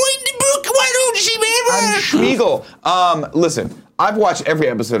and find the book. Why don't you I'm ever? Schmiegel. Listen, I've watched every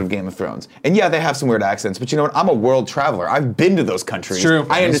episode of Game of Thrones, and yeah, they have some weird accents. But you know what? I'm a world traveler. I've been to those countries. It's true.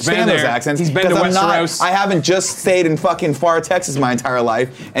 I He's understand been those there. accents. He's been to 'cause Westeros. I haven't just stayed in fucking far Texas my entire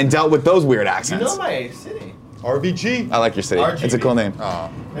life and dealt with those weird You accents. know my city. RBG. I like your city. RGB. It's a cool name.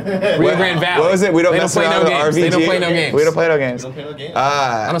 Rio Grande Valley. What was it? We don't They don't mess play around no with games. RBG. They don't play no games. We don't play no games. You don't play no games?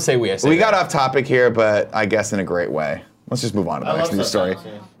 I don't say we. I say We that. got off topic here, but I guess in a great way. Let's just move on to the I next love news story.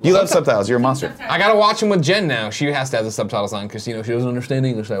 subtitles, You love subtitles. You're a monster. I gotta watch them with Jen now. She has to have the subtitles on because she doesn't understand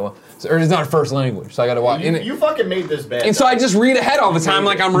English that well, or it's not her first language. So I gotta watch. You fucking made this bad. And so I just read ahead all the time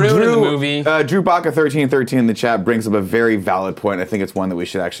like I'm ruining the movie. Drew Baca 1313 in the chat brings up a very valid point. I think it's one that we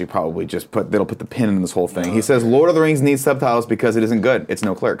should actually probably just put. That'll put the pin in this whole thing. He says Lord of the Rings needs subtitles because it isn't good. It's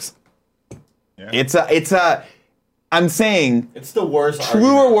no Clerks. Yeah. It's a. I'm saying It's the worst.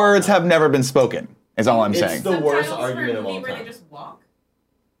 truer words have never been spoken. Is all I'm It's saying. the worst Subtitles for a argument of movie all where time. they just walk.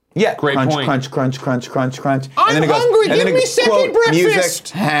 Yeah, Great crunch, point. crunch, crunch, crunch, crunch, crunch. I'm hungry. and then Give it me goes, second quote,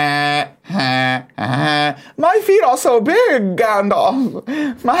 breakfast. Music. Ha, ha, ha. My feet are so big,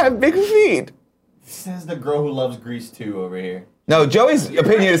 Gandalf. I have big feet. Says the girl who loves Grease 2 over here. No, Joey's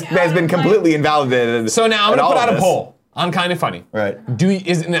opinion has been completely invalidated. So now I'm in gonna all put of out a this. poll on Kind of Funny. Right.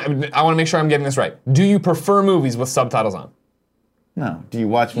 I want to make sure I'm getting this right. Do you prefer movies with subtitles on? No. Do you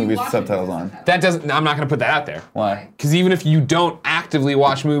watch movies with subtitles on? That doesn't. I'm not gonna put that out there. Why? Because even if you don't actively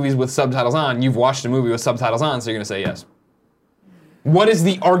watch movies with subtitles on, you've watched a movie with subtitles on, so you're gonna say yes. What is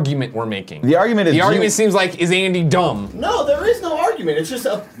the argument we're making? The argument is The you- argument seems like, is Andy dumb? No, there is no argument. It's just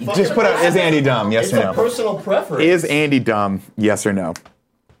a. Just put out, is Andy dumb? Yes It's or a no? personal preference. Is Andy dumb? Yes or no?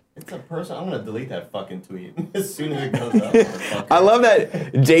 It's a person. I'm gonna delete that fucking tweet as soon as it goes up. motherfucker. I love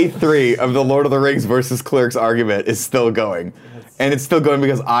that day 3 of the Lord of the Rings versus Clerks argument is still going. And it's still going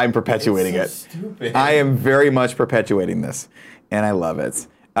because I'm perpetuating It's so it. stupid. I am very much perpetuating this. And I love it.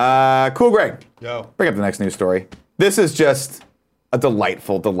 Cool Greg. Yo. Bring up the next news story. This is just a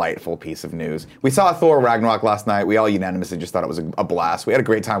delightful, delightful piece of news. We saw Thor Ragnarok last night. We all unanimously just thought it was a blast. We had a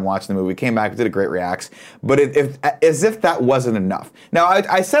great time watching the movie. We came back, did a great reacts. But as if that wasn't enough. Now,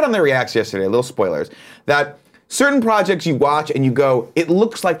 I said on the reacts yesterday, little spoilers, that certain projects you watch and you go, it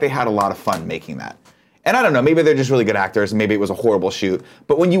looks like they had a lot of fun making that. And I don't know, maybe they're just really good actors, and maybe it was a horrible shoot.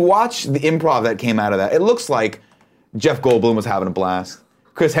 But when you watch the improv that came out of that, it looks like Jeff Goldblum was having a blast,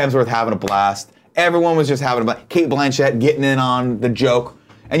 Chris Hemsworth having a blast, everyone was just having a blast, Kate Blanchett getting in on the joke.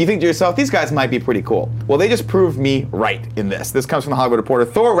 And you think to yourself, these guys might be pretty cool. Well, they just proved me right in this. This comes from the Hollywood Reporter.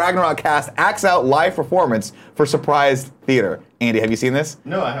 Thor Ragnarok cast acts out live performance for surprise theater. Andy, have you seen this?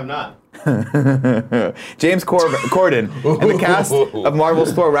 No, I have not. James Corden and the cast of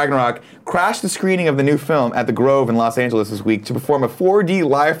Marvel's Thor Ragnarok crashed the screening of the new film at the Grove in Los Angeles this week to perform a 4D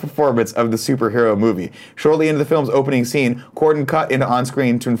live performance of the superhero movie. Shortly into the film's opening scene, Corden cut into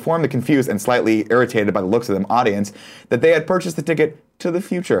on-screen to inform the confused and slightly irritated by the looks of them audience that they had purchased the ticket to the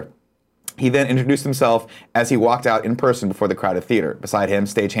future. He then introduced himself as he walked out in person before the crowded theater. Beside him,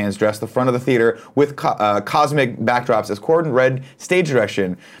 stagehands dressed the front of the theater with cosmic backdrops as Corden read stage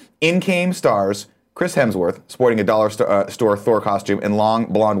direction. In came stars Chris Hemsworth, sporting a dollar store Thor costume and long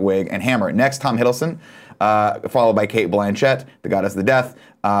blonde wig and hammer. Next, Tom Hiddleston, followed by Kate Blanchett, the goddess of the death,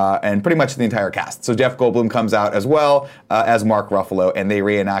 and pretty much the entire cast. So Jeff Goldblum comes out as well as Mark Ruffalo, and they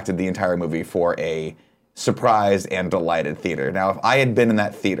reenacted the entire movie for a surprised and delighted theater. Now, if I had been in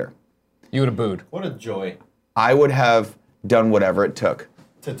that theater, You would have booed. What a joy I would have done whatever it took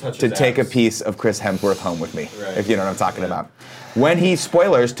to touch. to his take a ass. piece of Chris Hemsworth home with me, Right. if you know what I'm talking about. When he,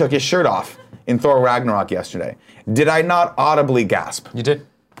 spoilers, took his shirt off in Thor Ragnarok yesterday, did I not audibly gasp? You did?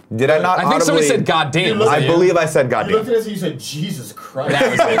 Did I not I think audibly... somebody said goddamn. You was looked- I it you? believe I said You looked goddamn. at us and you said, Jesus Christ.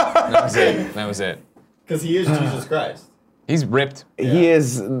 That was it. That was it. That was it. Because he is Jesus Christ. He's ripped. He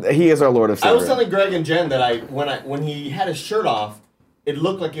is our Lord of I was Savior. telling Greg and Jen that when he had his shirt off, it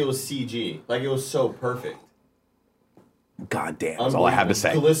looked like it was CG. Like it was so perfect. God damn, that's all I have to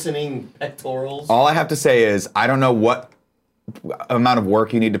say. Glistening pectorals. All I have to say is, I don't know what amount of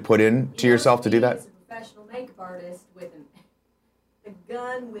work you need to put in to yourself to do that. He's a professional makeup artist with a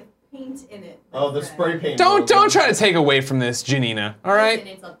gun with paint in it. Oh, the spray paint. Don't try to take away from this, Janina. All And right?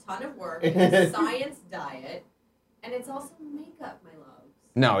 it's a ton of work. It's a science diet. And it's also makeup, my loves.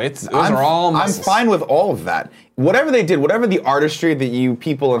 No, those are all I'm muscles. fine with all of that. Whatever they did, whatever the artistry that you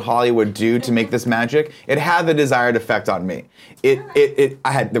people in Hollywood do to make this magic, it had the desired effect on me.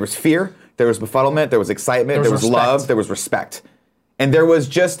 There was fear, there was befuddlement, there was excitement, there was respect. love, there was respect. And there was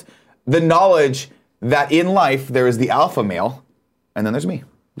just the knowledge that in life there is the alpha male, and then there's me.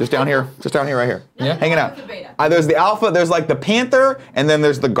 Just down here right here. Yeah. Hanging out. With the beta. There's the alpha, there's like the panther, and then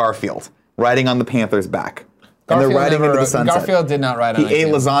there's the Garfield. riding on the Panther's back. And they're riding into the sunset. Garfield did not ride on He ate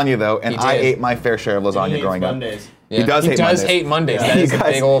anything. lasagna, though, and He I did. ate my fair share of lasagna growing up. Mondays. He does hate Mondays. That You is a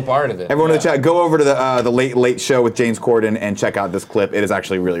guys- big old part of it. Everyone in the chat, go over to the Late Show with James Corden and check out this clip. It is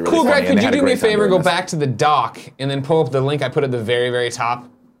actually really, really Cool, funny. Greg, and could they you had a do me a great time favor, doing go this. back to the doc, and then pull up the link I put at the very, very top?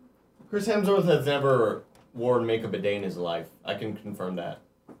 Chris Hemsworth has never worn makeup a day in his life. I can confirm that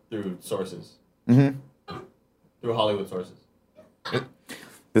through sources. Mm-hmm. Through Hollywood sources.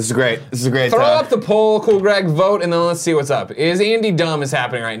 This is great. This is a great Throw time. up the poll, Cool Greg, vote, and then let's see what's up. Is Andy dumb is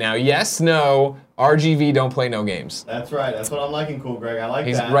happening right now? Yes, no, RGV don't play no games. That's right. That's what I'm liking, Cool Greg. I like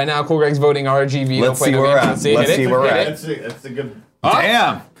He's that. Right now, Cool Greg's voting RGV Let's don't play see no where we're games. at. Let's see, Let's hit see it, where we're hit at. it. That's a good.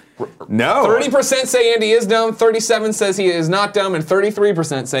 Damn. No. 30% say Andy is dumb, 37 says he is not dumb, and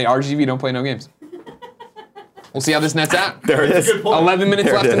 33% say RGV don't play no games. We'll see how this nets out. There it is. Good point. 11 minutes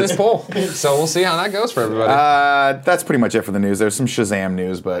There it left in is. this poll. So we'll see how that goes for everybody. That's pretty much it for the news. There's some Shazam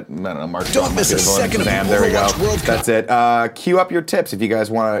news, but I don't know. Mark Don't miss a second of Shazam. There we go. Overwatch World Cup. That's it. Cue up your tips if you guys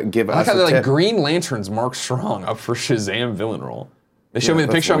want to give I like us how a they're like tip. Green Lantern's Mark Strong up for Shazam villain role. They showed me the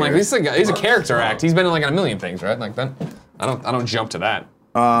that's picture. I'm like, weird. he's a character act. He's been in like a million things, right? Like that. I don't jump to that.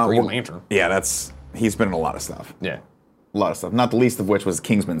 Green Lantern. Yeah, he's been in a lot of stuff. Yeah. A lot of stuff. Not the least of which was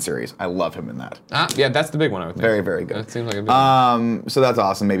Kingsman series. I love him in that. Yeah, that's the big one. I would think. Very, very good. That seems like a big one. So that's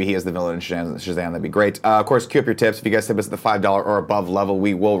awesome. Maybe he is the villain in Shazam. That'd be great. Of course, queue up your tips. If you guys tip us at the $5 or above level,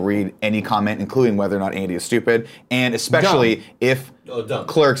 we will read any comment, including whether or not Andy is stupid, and especially Dumb. if Dumb.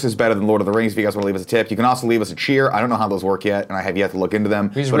 Clerks is better than Lord of the Rings. If you guys want to leave us a tip, you can also leave us a cheer. I don't know how those work yet, and I have yet to look into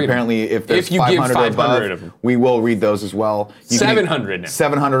them. just But read them. apparently, if there's If you give 500 or 500 above, of them. we will read those as well. You can 700 now.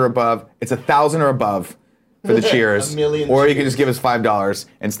 700 or above. It's 1,000 or above for the cheers. A million or you can cheers. just give us $5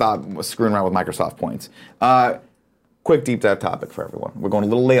 and stop screwing around with Microsoft points. Quick deep dive topic for everyone. We're going a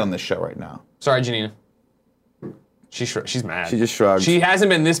little late on this show right now. Sorry, Janina. She's mad. She just shrugged. She hasn't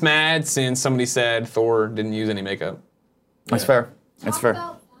been this mad since somebody said Thor didn't use any makeup. That's fair. That's fair.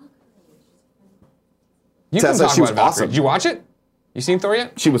 You Tessa, can talk she was about Valkyrie. awesome. Did you watch it? You seen Thor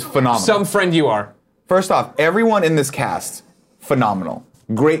yet? She was phenomenal. Some friend you are. First off, everyone in this cast, phenomenal.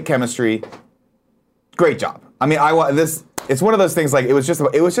 Great chemistry. Great job. I mean, this. It's one of those things like it was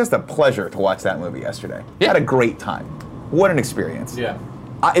just a pleasure to watch that movie yesterday. Yeah. Had a great time. What an experience. Yeah.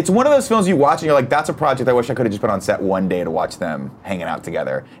 It's one of those films you watch and you're like, that's a project I wish I could have just been on set one day to watch them hanging out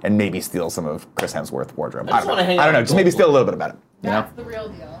together and maybe steal some of Chris Hemsworth's wardrobe. I just wanna hang out I don't know. with Just maybe Goldblum. steal a little bit about it. You know? That's the real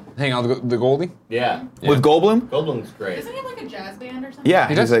deal. Hang on, the Goldie? Yeah. With Goldblum? Goldblum's great. Doesn't he have like a jazz band or something? Yeah,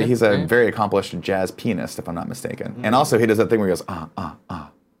 He he's does, he's yeah. a very accomplished jazz pianist, if I'm not mistaken. And also, he does that thing where he goes,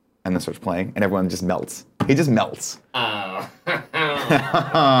 and then starts playing, and everyone just melts. He just melts. Oh. Yes,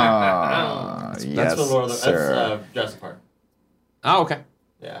 That's for Lord of the. sir. That's Jurassic Park. Oh, okay.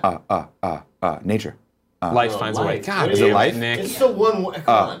 Yeah. Nature. Life No, finds a way. life. God, What is damn it, life? Nick. It's the one.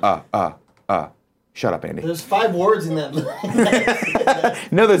 Come on. Shut up, Andy. There's 5 words in that.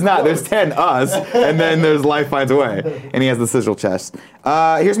 No, there's not. There's 10 us, and then there's life finds a way. And he has the sigil chest.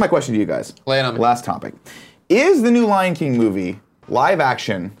 Here's my question to you guys. Lay it on me. Last topic. Is the new Lion King movie live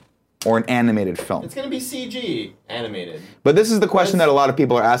action or an animated film? It's gonna be CG animated. But this is the question that a lot of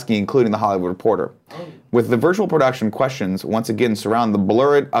people are asking, including the Hollywood Reporter. With the virtual production, questions once again surround the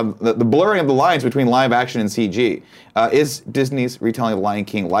blurring of the lines between live action and CG. Is Disney's retelling of The Lion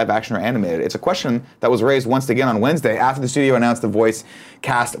King live action or animated? It's a question that was raised once again on Wednesday after the studio announced the voice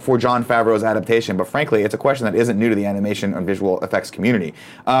cast for Jon Favreau's adaptation. But frankly, it's a question that isn't new to the animation and visual effects community.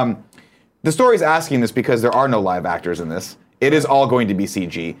 The story's asking this because there are no live actors in this. It is all going to be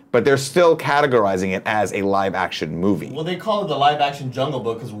CG, but they're still categorizing it as a live action movie. Well, they call it the live action Jungle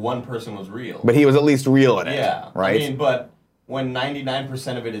Book because one person was real. But he was at least real in it, yeah, right? I mean, but when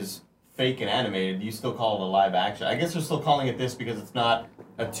 99% of it is fake and animated, you still call it a live action. I guess they're still calling it this because it's not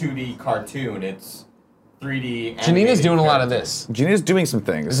a 2D cartoon. It's 3D. Janina's animated doing a lot of characters. this. Gina's doing some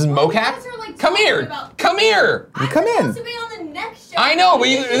This things. is You mocap? guys are, like, Come talking here! about- Come here! You come in. I'm supposed to be on the next show. I know, but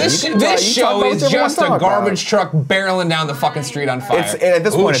this You can talk show about is whatever you just wanna a talk about. garbage truck barreling down the fucking street on fire. It's at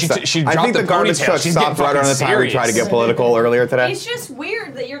this Ooh, point. she I dropped think the garbage ponytail. truck She's stopped getting right around the fucking time we tried to serious. get political earlier today. It's just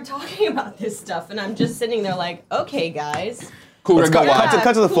weird that you're talking about this stuff, and I'm just sitting there like, okay, guys. Cool, Let's go go. wild.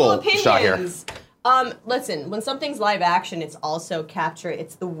 Cut to the cool full shot here. opinions. Listen, when something's live action, it's also captured.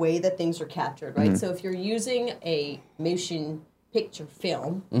 It's the way that things are captured, right? Mm-hmm. So if you're using a motion picture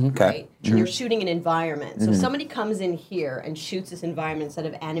film, Okay. right? And you're shooting an environment. So if somebody comes in here and shoots this environment instead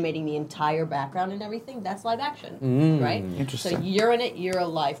of animating the entire background and everything, that's live action, right? Interesting. So you're in it, you're a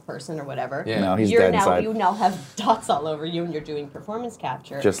live person or whatever. Yeah. No, he's you're dead now, inside. You now have dots all over you and you're doing performance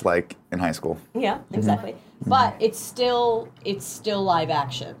capture. Just like in high school. Yeah, exactly. But it's still live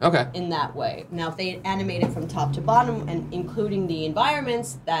action. Okay. In that way. Now, if they animate it from top to bottom and including the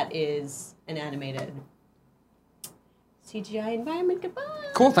environments, that is an animated CGI environment. Goodbye.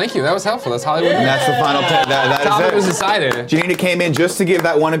 Cool, thank you. That was helpful. That's Hollywood. And that's the final. That Topic was is it. decided. Janita came in just to give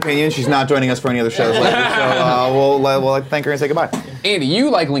that one opinion. She's not joining us for any other shows later, so we'll thank her and say goodbye. Andy, you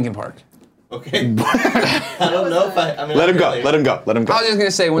like Linkin Park. Okay. I don't know if I mean, Let him go. really. Let him go. Let him go. I was just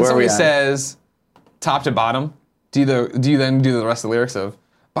gonna say when Where are we somebody at? says top to bottom, do you then do the rest of the lyrics of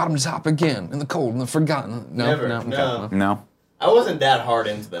bottom to top again in the cold and the forgotten? No, Never, no, okay, no. No. I wasn't that hard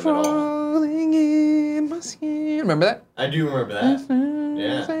into them at all. Crawling in my skin. Remember that? I do remember that.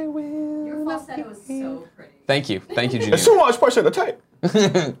 Yeah. Your falsetto was so pretty. Thank you, It's Janine. too much pressure to take.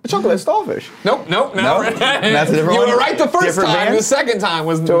 The chocolate starfish. Nope. Nope, that's a different You one? were right the first Different time. band? The second time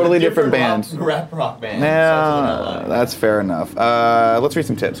was Totally different bands. Rap rock band. Yeah, that's fair enough. Let's read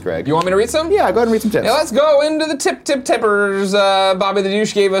some tips, Greg. You want me to read some? Yeah, go ahead and read some tips. Yeah, let's go into the tippers. Bobby the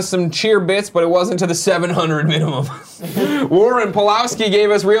Douche gave us some cheer bits, but it wasn't to the 700 minimum. Warren Pulowski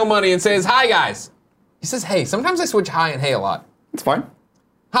gave us real money and says, "Hi guys." He says, "Hey." Sometimes I switch hi and hey a lot. It's fine.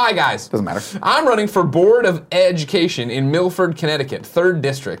 Hi guys. Doesn't matter. I'm running for Board of Education in Milford, Connecticut, 3rd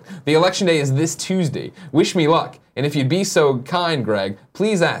District. The election day is this Tuesday. Wish me luck. And if you'd be so kind, Greg,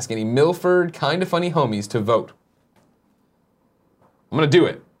 please ask any Milford kinda funny homies to vote. I'm gonna do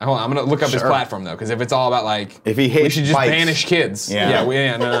it. Hold on, I'm gonna look up his Sure. platform though, because if it's all about like If he we hates should just bikes. banish kids. Yeah. No.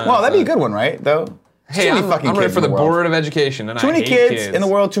 Well, that'd be a good one, right? Though. Hey, Too many I'm fucking ready kids for in the world. Board of Education, and Too I many hate kids in the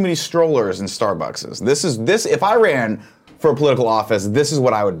world. Too many strollers and Starbuckses. This. If I ran for a political office, this is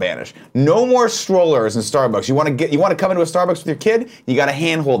what I would banish. No more strollers in Starbucks. You want to come into a Starbucks with your kid? You got to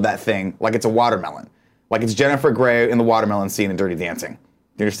handhold that thing like it's a watermelon, like it's Jennifer Grey in the watermelon scene in Dirty Dancing.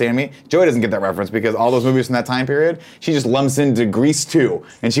 Do you understand me? Joey doesn't get that reference because all those movies from that time period, she just lumps into Grease 2,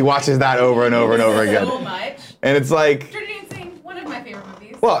 and she watches that over and over and over again. So much. And it's like, Dirty Dancing, one of my favorite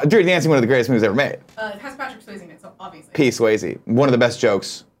movies. well, Dirty Dancing, one of the greatest movies ever made. It has Patrick Swayze in it, so obviously. P. Swayze, one of the best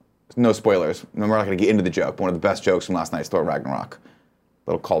jokes. No spoilers. We're not going to get into the joke. But one of the best jokes from last night's Thor Ragnarok.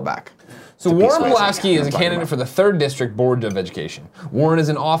 Little callback. So to P. Warren Swayze. Pulowski is a I'm talking candidate about. for the 3rd District Board of Education. Warren is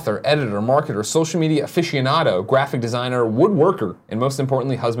an author, editor, marketer, social media aficionado, graphic designer, woodworker, and most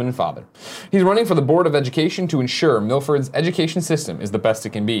importantly, husband and father. He's running for the Board of Education to ensure Milford's education system is the best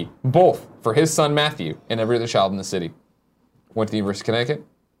it can be, both for his son Matthew and every other child in the city. Went to the University of Connecticut.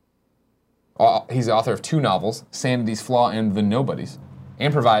 He's the author of 2 novels, Sanity's Flaw and The Nobodies,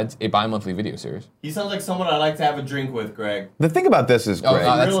 and provides a bi-monthly video series. He sounds like someone I'd like to have a drink with, Greg. The thing about this is, Greg,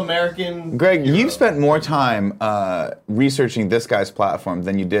 that's- Real American. Greg, hero. you've spent more time researching this guy's platform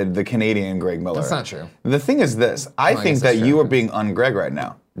than you did the Canadian Greg Miller. That's not true. The thing is this. I think guess that that's you true. are being un-Greg right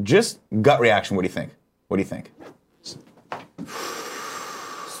now. Just gut reaction. What do you think? What do you think?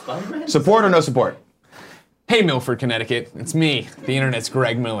 Spider-Man? Support or no support? Hey Milford, Connecticut, it's me, the internet's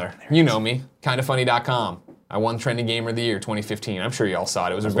Greg Miller. You know me, kindafunny.com. I won Trending Gamer of the Year 2015. I'm sure you all saw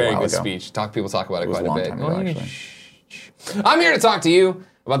it. It was a a very while good ago. speech. People talk about it was quite a long bit. time ago, yeah, actually. shh. I'm here to talk to you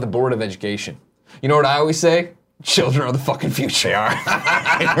about the Board of Education. You know what I always say? Children are the fucking future. They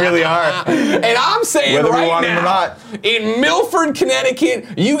are. They really are. And I'm saying Whether we right want 'em or now, not. in Milford, Connecticut,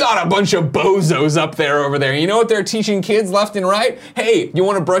 you got a bunch of bozos up there over there. You know what they're teaching kids left and right? Hey, you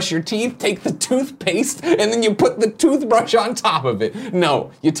want to brush your teeth? Take the toothpaste and then you put the toothbrush on top of it.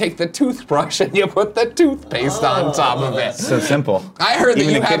 No, you take the toothbrush and you put the toothpaste on top of it. So simple. I heard that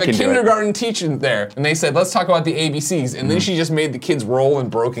Even you a kid have a can do it. kindergarten teacher there, and they said, let's talk about the ABCs, and then she just made the kids roll in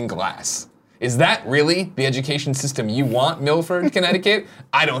broken glass. Is that really the education system you want, Milford, Connecticut?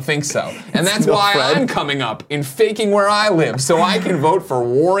 I don't think so. And that's why Milfred. I'm coming up and faking where I live so I can vote for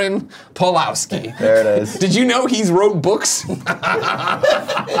Warren Pulowski. There it is. Did you know he's wrote books?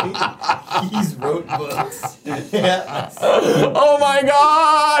 He's wrote books. Yeah. Oh my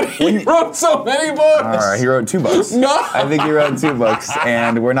God! He wrote so many books! All right, he wrote 2 books. No! I think he wrote 2 books,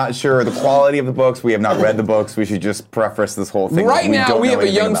 and we're not sure the quality of the books. We have not read the books. We should just preface this whole thing. Right now, don't we know have a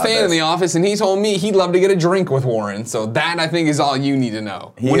anything young about fan in this. the office, and he told me he'd love to get a drink with Warren. So that, I think, is all you need to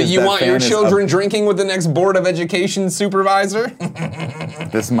know. He When is- you that want your fan is children up- drinking with the next Board of Education supervisor?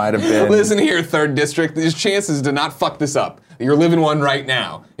 This might have been. Listen here, 3rd District. There's chances to not fuck this up. You're living one right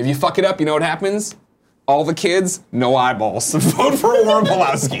now. If you fuck it up, you know what happens? All the kids, no eyeballs. Vote for Warren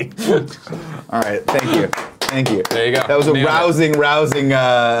Pulowski. All right, thank you. Thank you. There you go. That was a Nailed it. rousing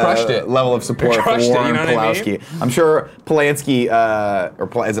Crushed it. level of support for Crushed it, Warren you know what I mean? Pulaski. I'm sure Polanski,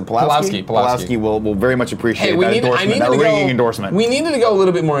 is it Pulaski? Pulaski. will very much appreciate Hey, that endorsement, that ringing endorsement. We needed to go a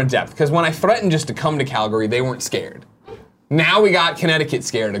little bit more in depth because when I threatened just to come to Calgary, they weren't scared. Now we got Connecticut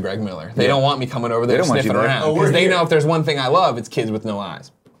scared of Greg Miller. They don't want me coming over there don't want you sniffing there. around Oh, because we're they here. know if there's one thing I love, it's kids with no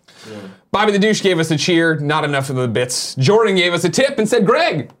eyes. Bobby the Douche gave us a cheer, not enough of the bits. Jordan gave us a tip and said,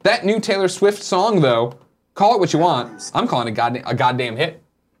 Greg, that new Taylor Swift song though, call it what you want. I'm calling it a goddamn hit.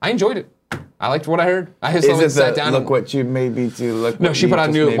 I enjoyed it. I liked what I heard. I just Is it sat the down. look what you made me do? Look No, what she you put out a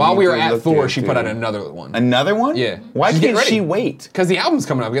just new. made While me we were do, at look Thor, at she you. put out another one. Another one? Yeah. Why She's getting can't she ready. wait? Because the album's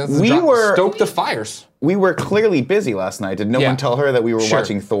coming up. We were- Stoke the Fires. We were clearly busy last night. Did no Yeah. one tell her that we were Sure.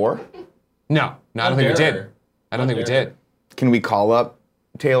 watching Thor? No, I don't think we dare did. her. I don't think we dare did. Can we call up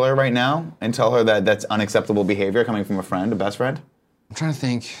Taylor right now and tell her that that's unacceptable behavior coming from a friend, a best friend? I'm trying to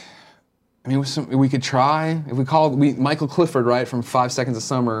think. I mean, we could try. If we called Michael Clifford, right, from 5 Seconds of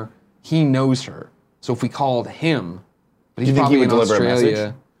Summer, he knows her. So if we called him, but he's you think he probably would in deliver a Australia.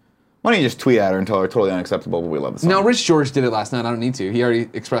 message? Why don't you just tweet at her and tell her totally unacceptable, but we love the song? No, Rich George did it last night. I don't need to. He already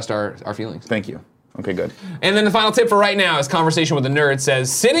expressed our feelings. Thank you. Okay, good. And then the final tip for right now is Conversation with a Nerd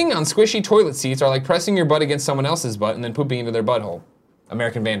says, sitting on squishy toilet seats are like pressing your butt against someone else's butt and then pooping into their butthole.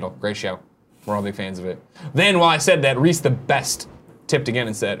 American Vandal, great show. We're all big fans of it. Then while I said that, Reese the Best tipped again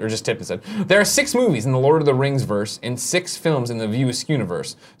and said, there are 6 movies in the Lord of the Rings verse and 6 films in the View Askew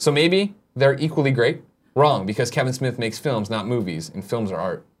universe. So maybe they're equally great? Wrong, because Kevin Smith makes films, not movies, and films are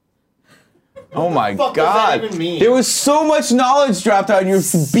art. Oh my fuck does God! that even mean? There was so much knowledge dropped out in your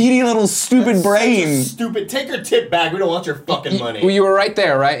beady little stupid brain. Stupid. Take your tip back. We don't want your fucking money. Well, you were right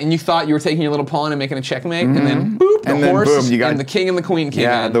there, right? And you thought you were taking your little pawn and making a checkmate, and then boop, the And then horse boom, you got- and the king and the queen came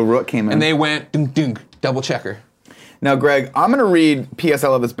Yeah, in. the rook came in. And they went dunk dunk, double checker. Now, Greg, I'm going to read P.S. I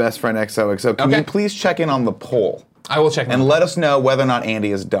Love His Best Friend XOXO. Can Okay. you please check in on the poll I will check. and let us know whether or not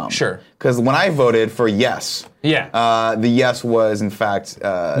Andy is dumb? Sure. Because when I voted for yes, Yeah. the yes was in fact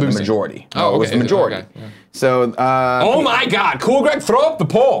the Losing. majority. Oh, It was okay. the majority. Okay, yeah. So, Oh my God, Cool Greg, throw up the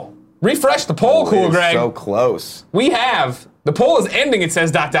poll. Refresh the poll, Cool it's Greg. so close. We have the poll is ending. It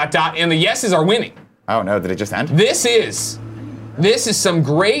says ... and the yeses are winning. I don't know. Did it just end? This is some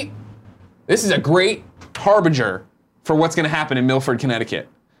great. This is a great harbinger for what's going to happen in Milford, Connecticut,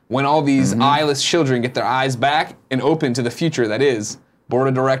 when all these eyeless children get their eyes back and open to the future that is Board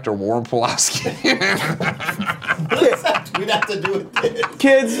of Director Warren Pulaski. We'd have to do with this.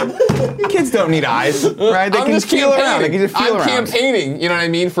 Kids don't need eyes, right? They I'm can just feel around. They campaigning. can just feel I'm around. campaigning. You know what I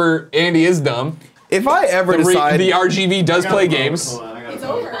mean? For Andy is dumb. If I ever The decide the RGV does play games. Hold on, I gotta It's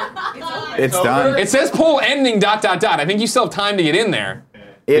vote. over. It's over. it's done. It says poll ending ... I think you still have time to get in there.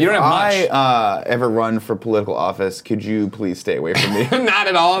 If you don't have much. I ever run for political office, could you please stay away from me? Not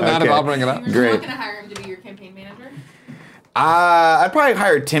at all. Not at Okay. all. Bring it up. You're Great. not gonna hire him to be your campaign manager? I'd probably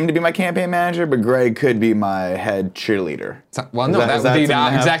hire Tim to be my campaign manager, but Greg could be my head cheerleader. Well, Is no, that- that is would that be something to the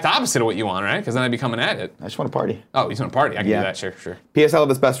have? exact opposite of what you want, right? Because then I'd be coming at it. I just want to party. Oh, he's gonna party. I can Yeah. do that. Sure, sure. PSL of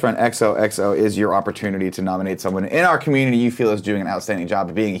his best friend XOXO is your opportunity to nominate someone in our community you feel is doing an outstanding job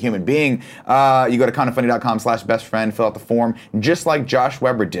of being a human being. You go to kindafunny.com/bestfriend, fill out the form, just like Josh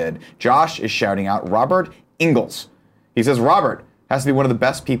Weber did. Josh is shouting out Robert Ingalls. He says, Robert has to be one of the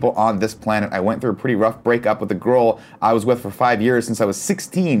best people on this planet. I went through a pretty rough breakup with a girl I was with for 5 years since I was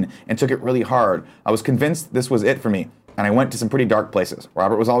 16 and took it really hard. I was convinced this was it for me, and I went to some pretty dark places.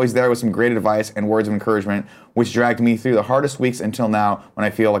 Robert was always there with some great advice and words of encouragement, which dragged me through the hardest weeks until now when I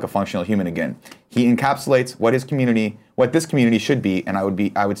feel like a functional human again. He encapsulates what this community should be, and I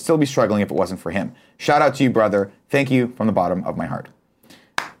would still be struggling if it wasn't for him. Shout out to you, brother. Thank you from the bottom of my heart.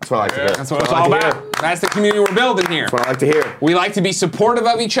 That's what I like to hear. That's what it's all about. That's the community we're building here. That's what I like to hear. We like to be supportive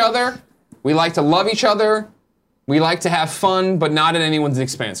of each other. We like to love each other. We like to have fun, but not at anyone's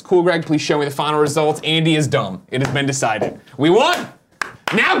expense. Cool, Greg, please show me the final results. Andy is dumb. It has been decided. We won!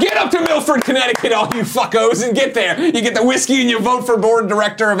 Now get up to Milford, Connecticut, all you fuckos, and get there. You get the whiskey and you vote for Board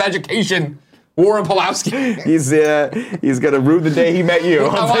Director of Education, Warren Pulaski. He's gonna rue the day he met you.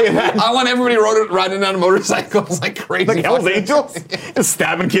 I'll tell you that. I want everybody riding on motorcycles like crazy. Like Hell's fuckers. Angels, just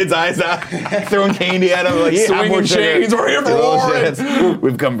stabbing kids' eyes out, throwing candy at them, like yeah, Swinging more sugar. chains, we're here for You little Warren. shits.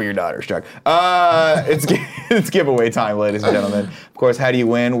 We've come for your daughter, Chuck. It's giveaway time, ladies and gentlemen. Of course, how do you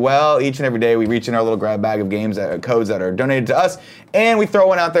win? Well, each and every day we reach in our little grab bag of games, codes that are donated to us, and we throw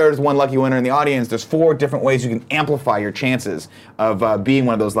one out there as one lucky winner in the audience. There's 4 different ways you can amplify your chances of being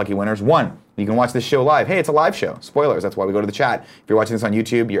one of those lucky winners. 1, you can watch this show live. Hey, it's a live show. Spoilers, that's why we go to the chat. If you're watching this on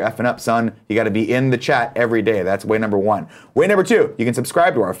YouTube, you're effing up, son. You got to be in the chat every day. That's way number 1. Way number 2, you can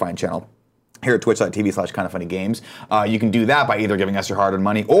subscribe to our fine channel. here at twitch.tv/kindoffunnygames. You can do that by either giving us your hard-earned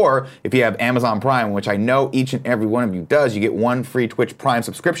money, or if you have Amazon Prime, which I know each and every one of you does, you get one free Twitch Prime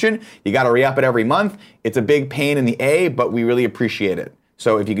subscription. You got to re-up it every month. It's a big pain in the A, but we really appreciate it.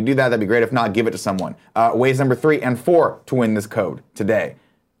 So if you can do that, that'd be great. If not, give it to someone. Ways number 3 and 4 to win this code today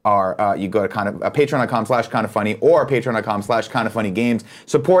are you go to patreon.com/kindoffunny or patreon.com/kindoffunnygames.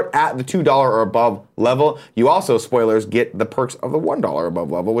 Support at the $2 or above level. You also, spoilers, get the perks of the $1 or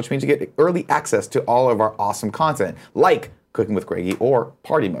above level, which means you get early access to all of our awesome content, like Cooking with Greggy or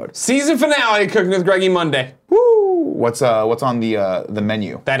Party Mode. Season finale, Cooking with Greggy Monday. Woo! What's on the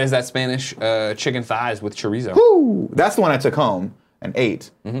menu? That is that Spanish chicken thighs with chorizo. Woo! That's the one I took home and ate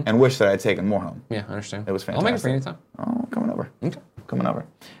and wish that I had taken more home. Yeah, I understand. It was I'll make it for you fantastic. anytime. Oh, coming over. Okay. Coming over.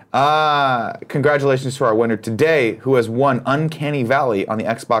 Congratulations to our winner today, who has won Uncanny Valley on the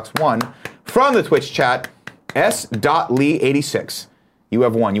Xbox One from the Twitch chat, S.Lee86. You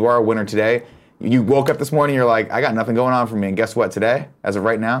have won. You are a winner today. You woke up this morning, you're like, I got nothing going on for me, and guess what today? As of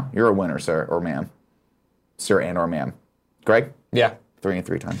right now, you're a winner, sir or ma'am. Sir and or ma'am. Greg? Yeah. 3 and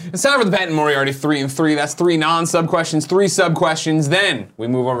 3 times. It's time for the Pat and Moriarty 3 and 3. That's 3 non-sub questions, 3 sub questions. Then we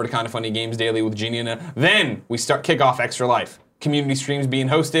move over to Kinda Funny Games Daily with Jeannie and Anna. Then we kick off Extra Life. Community streams being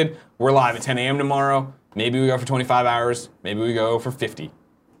hosted. We're live at 10 a.m. tomorrow. Maybe we go for 25 hours. Maybe we go for 50.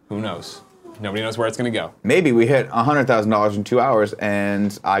 Who knows? Nobody knows where it's going to go. Maybe we hit $100,000 in 2 hours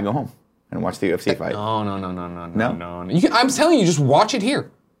and I go home and watch the UFC fight. Oh, no. No? I'm telling you, just watch it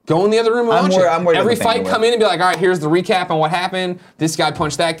here. Go in the other room and watch it. I'm worried Every about the fight, thing come in and be like, all right, here's the recap on what happened. This guy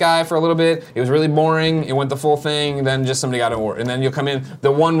punched that guy for a little bit. It was really boring. It went the full thing. And then just somebody got award. And then you'll come in.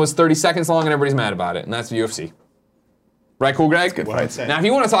 The one was 30 seconds long and everybody's mad about it. And that's the UFC. Right, Cool Greg? Good What fight. I'd say. Now, if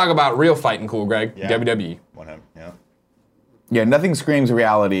you want to talk about real fighting, Cool Greg, Yeah. WWE. 100, yeah. Yeah, nothing screams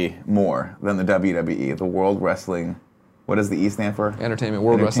reality more than the WWE, the World Wrestling. What does the E stand for? Entertainment.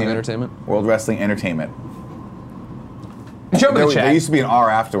 World Wrestling Entertainment. World Wrestling Entertainment. Jump in the There chat. used to be an R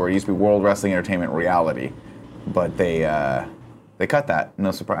afterward. It used to be World Wrestling Entertainment Reality, but they cut that.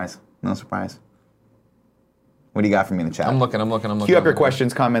 No surprise. No surprise. What do you got for me in the chat? I'm looking. Queue up your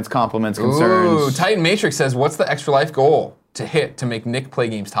questions, comments, compliments, concerns. Ooh, Titan Matrix says, what's the Extra Life goal to hit to make Nick play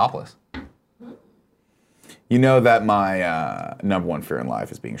games topless? You know that my number one fear in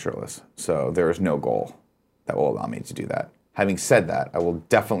life is being shirtless, so there is no goal that will allow me to do that. Having said that, I will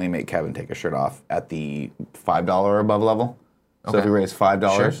definitely make Kevin take his shirt off at the $5 or above level. So if Okay. we raise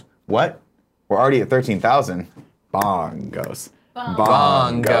 $5, Sure. what? We're already at 13,000. Bongos.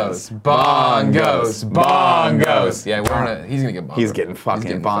 Bongos. Yeah, he's gonna get bongoed. He's getting fucking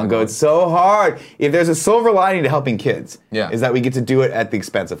getting bongoed so hard. If there's a silver lining to helping kids, Yeah. is that we get to do it at the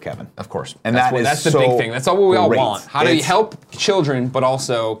expense of Kevin. Of course. And that's the so big thing. That's all we all great. want. How do you It's- help children, but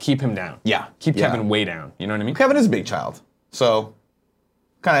also keep him down? Yeah. Keep Yeah. Kevin way down. You know what I mean? Kevin is a big child, so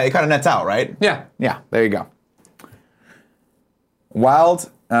it kind of nets out, right? Yeah. Yeah, there you go. Wild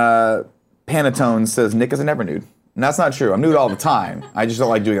Panatone says Nick is a never nude. And that's not true. I'm nude all the time. I just don't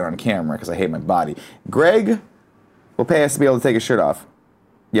like doing it on camera because I hate my body. Greg will pay us to be able to take his shirt off.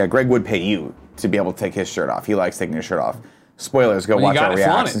 Yeah, Greg would pay you to be able to take his shirt off. He likes taking his shirt off. Spoilers, go When you watch got our it,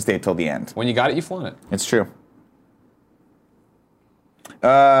 flaunt reacts it. and stay till the end. When you got it, you flaunt it. It's true.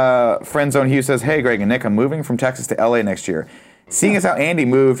 Friendzone Hugh says, hey, Greg and Nick, I'm moving from Texas to LA next year. Seeing as how Andy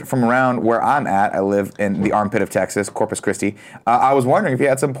moved from around where I'm at, I live in the armpit of Texas, Corpus Christi, I was wondering if you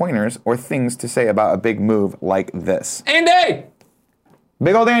had some pointers or things to say about a big move like this. Andy!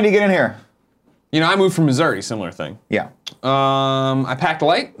 Big old Andy, get in here. You know, I moved from Missouri, similar thing. Yeah. I packed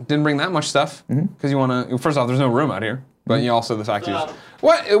light, didn't bring that much stuff. Mm-hmm. Because you want to, first off, there's no room out here. But you also, the fact is,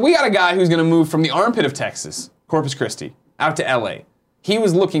 we got a guy who's going to move from the armpit of Texas, Corpus Christi, out to LA. He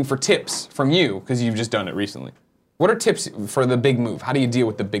was looking for tips from you, because you've just done it recently. What are tips for the big move? How do you deal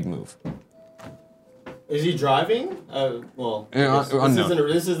with the big move? Is he driving? Well, Yeah,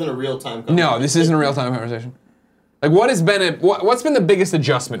 this isn't a real time. No, this isn't a real-time conversation. Like, what's been the biggest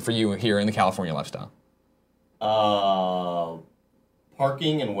adjustment for you here in the California lifestyle?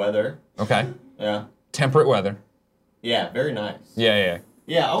 Parking and weather. Okay. Yeah. Temperate weather. Yeah, very nice. Yeah.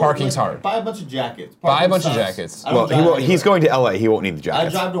 Yeah. Parking's hard. Buy a bunch of jackets. Buy a Parking bunch of sucks. jackets. I don't Well, drive he's anywhere. going to LA. He won't need the I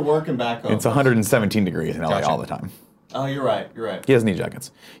jackets. drive to work and back home. It's 117 degrees in LA Gotcha. all the time. Oh, you're right. You're right. He doesn't need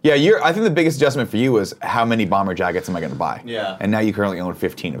jackets. Yeah, I think the biggest adjustment for you was how many bomber jackets am I going to buy? Yeah. And now you currently own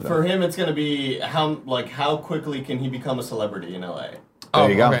 15 of them. For him, it's gonna be how quickly can he become a celebrity in LA? There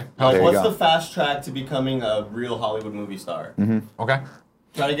you go. Okay. There you What's go. the fast track to becoming a real Hollywood movie star? Okay.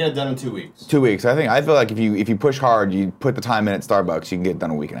 Try to get it done in 2 weeks. 2 weeks. I feel like if you push hard, you put the time in at Starbucks, you can get it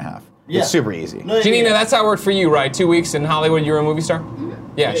done in a week and a half. Yeah. It's super easy. No, Janina, that's how it worked for you, right? 2 weeks in Hollywood, you're a movie star?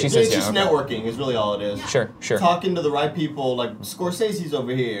 Yeah, she says it's yeah. just okay. networking is really all it is. Sure. Talking to the right people, like Scorsese's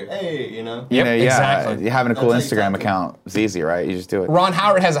over here. Hey, you know. Yep, yeah, exactly. having a cool That's how you Instagram talk to account is easy, right? You just do it. Ron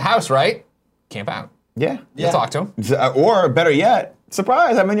Howard has a house, right? Camp out. Yeah. You'll talk to him. Or better yet,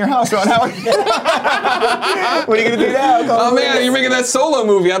 surprise! I'm in your house, Ron Howard. What are you gonna do now? Oh man, you're making that solo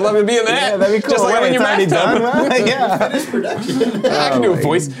movie. I'd love to be in that. Yeah, that'd be cool. Just like I'm in Wait, your it's already bathtub. done? Yeah. Finished production. I can do a my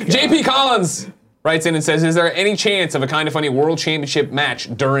voice. JP Collins writes in and says, "Is there any chance of a Kinda Funny World Championship match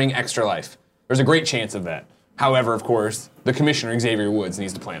during Extra Life?" There's a great chance of that. However, of course, the commissioner Xavier Woods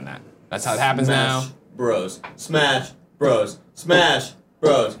needs to plan that. That's how it happens now. Bros. Smash Bros. Smash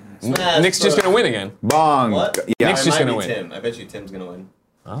Bros. Smash Nick's just Bros. gonna win again. Bong. What? Yeah. Nick's just It might gonna be win. Tim. I bet you Tim's gonna win.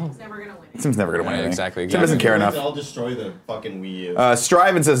 It's never gonna win. Tim's never gonna win Yeah, anything. exactly. Tim doesn't care enough. I'll destroy the fucking Wii U.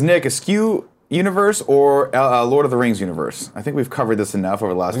 Striven says, Nick, Askew universe or Lord of the Rings universe? I think we've covered this enough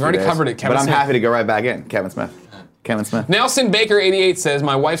over the last few already days. covered it, Kevin But I'm Smith. happy to go right back in. Kevin Smith. Kevin Smith. Nelson Baker 88 says,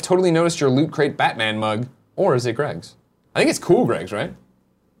 "My wife totally noticed your Loot Crate Batman mug." Or is it Greg's? I think it's cool, Greg's, right?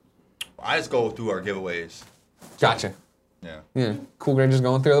 I just go through our giveaways. Gotcha. Yeah. Yeah, cool. Greg just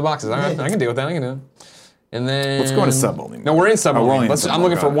going through the boxes. All right, I can deal with that. I can do it. And then Let's go into sub-only. No, we're in sub Oh, we're only. only in Let's, sub I'm only.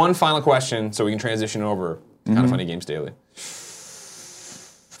 looking for Got it. one final question so we can transition over to Kinda Funny Games Daily.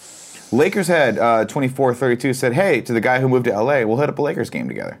 Lakers head 2432 said, hey, to the guy who moved to LA, we'll hit up a Lakers game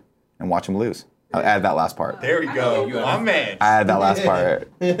together and watch him lose. I added that last part. There we go. My man. I added that last part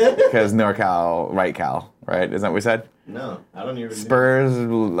because NorCal, right Cal, right? Isn't that what we said? No, I don't even. Spurs or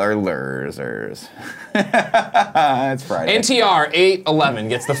Lursers. It's Friday. NTR 811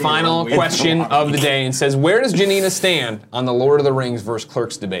 gets the final question of the day and says, "Where does Janina stand on the Lord of the Rings versus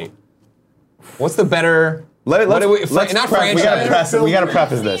Clerks debate? What's the better? Let's not we gotta franchise.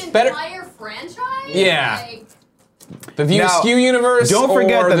 preface this. The Better- entire franchise? Yeah. Like, The View Now, Askew universe Don't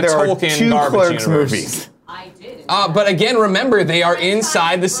forget or that the there are Tolkien 2 garbage Clerks universe? movies. I did. But again, remember they are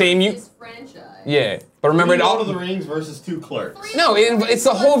inside the same. franchise. Yeah, but remember it Lord of the all. Rings versus 2 Clerks. No, it's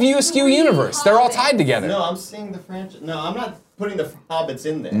the whole View Askew universe. They're all tied together. No, I'm saying the franchise. No, I'm not putting the Hobbits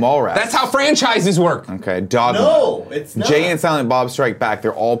in there. Mallrats. That's how franchises work. Okay, Dogma. No, it's not. Jay and Silent Bob Strike Back,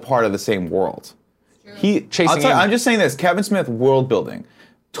 they're all part of the same world. Chasing I'll tell you, Amy. I'm just saying this, Kevin Smith world building.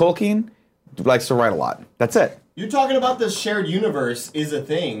 Tolkien likes to write a lot. That's it. You're talking about the shared universe is a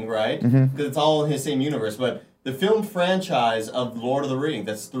thing, right? Because it's all in his same universe. But the film franchise of Lord of the Rings,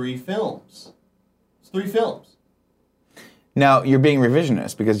 that's 3 films. It's 3 films. Now, you're being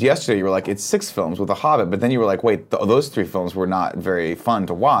revisionist because yesterday you were like, it's 6 films with The Hobbit, but then you were like, wait, those 3 films were not very fun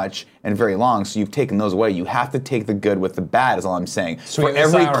to watch and very long, so you've taken those away. You have to take the good with the bad, is all I'm saying. Sweet For and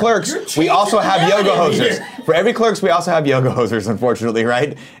every sour. Clerks, You're we also changing have the yoga narrative hosers. here. For every Clerks, we also have yoga hosers, unfortunately,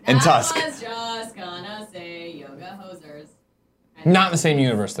 right? And Tusk. I was just gonna say yoga hosers. Not in the same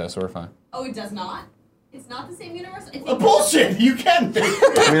universe though, so we're fine. Oh, it does not? It's not the same universe? I think Bullshit! You can be. We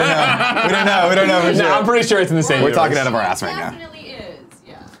don't know for sure. No, I'm pretty sure it's in the same. We're universe. talking out of our ass right now. Definitely is,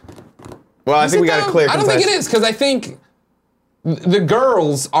 yeah. Well, I Is think it we got though? a clear I don't think it concise- is because I think the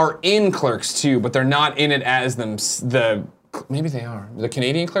girls are in Clerks too, but they're not in it as them. Maybe they are the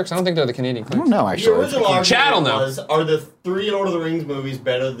Canadian Clerks. I don't think they're the Canadian I Clerks. don't know, The actually. original argument Chad will know. was, are the 3 Lord of the Rings movies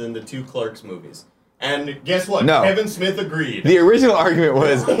better than the 2 Clerks movies? And guess what? No. Kevin Smith agreed. The original argument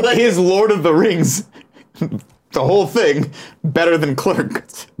was, is Lord of the Rings, the whole thing, better than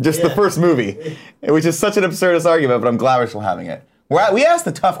Clerks? Just the Yeah. first movie. Which is such an absurdist argument, but I'm glad we're still having it. We ask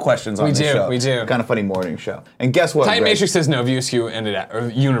the tough questions on We this do, show. we do. Kind of funny morning show. And guess what, Titan Greg? Matrix says no. View Askew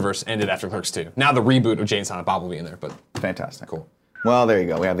universe ended after Clerks 2. Now the reboot of Jay and Silent Bob will be in there, but Fantastic. cool. Well, there you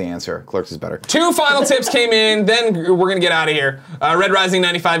go. We have the answer. Clerks is better. 2 final tips came in, then we're gonna get out of here. Red Rising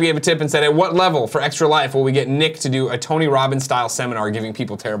 95 gave a tip and said, at what level for Extra Life will we get Nick to do a Tony Robbins style seminar giving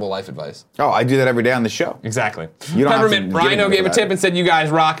people terrible life advice? Oh, I do that every day on the show. Exactly. You don't have to Peppermint give Rhino me gave a that. tip and said, you guys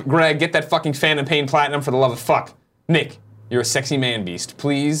rock. Greg, get that fucking Phantom Pain Platinum for the love of fuck. Nick, you're a sexy man beast.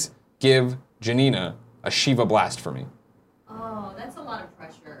 Please give Janina a Shiva blast for me. Oh, that's a lot of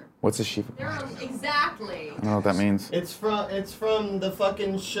pressure. What's a Shiva? There are, exactly. I don't know what that means. It's from the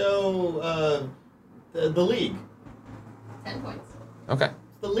fucking show, the League. 10 points. Okay.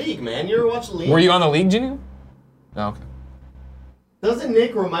 The League, man. You ever watch The League? Were you on the league, Janina? No, okay. Doesn't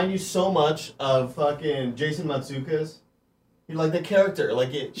Nick remind you so much of fucking Jason Matsukas? You like the character,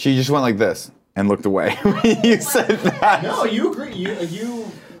 like it. She just went like this and looked away when you said that. No, you agree. You.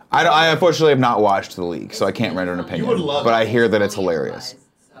 I unfortunately have not watched The League, so I can't render an opinion. would love but it. I hear that it's hilarious.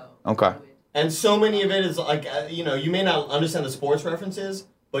 So, Okay. And so many of it is like, you may not understand the sports references,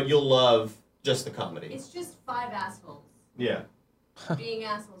 but you'll love just the comedy. It's just 5 assholes Yeah. being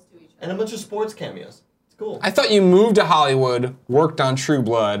assholes to each other. And a bunch of sports cameos. It's cool. I thought you moved to Hollywood, worked on True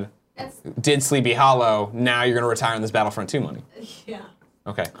Blood, did Sleepy Hollow. Now you're going to retire on this Battlefront 2 money. Yeah.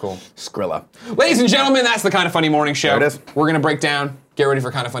 Okay, cool. Skrilla. Ladies and gentlemen, that's the Kind of Funny Morning Show. There it is. We're going to break down, get ready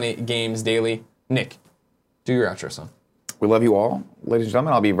for Kind of Funny Games Daily. Nick, do your outro song. We love you all. Ladies and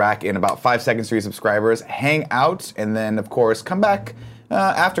gentlemen, I'll be back in about 5 seconds for you subscribers. Hang out, and then, of course, come back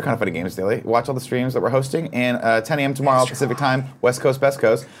after Kind of Funny Games Daily. Watch all the streams that we're hosting, and 10 a.m. tomorrow Pacific Time, West Coast, Best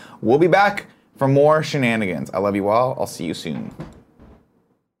Coast. We'll be back for more shenanigans. I love you all. I'll see you soon.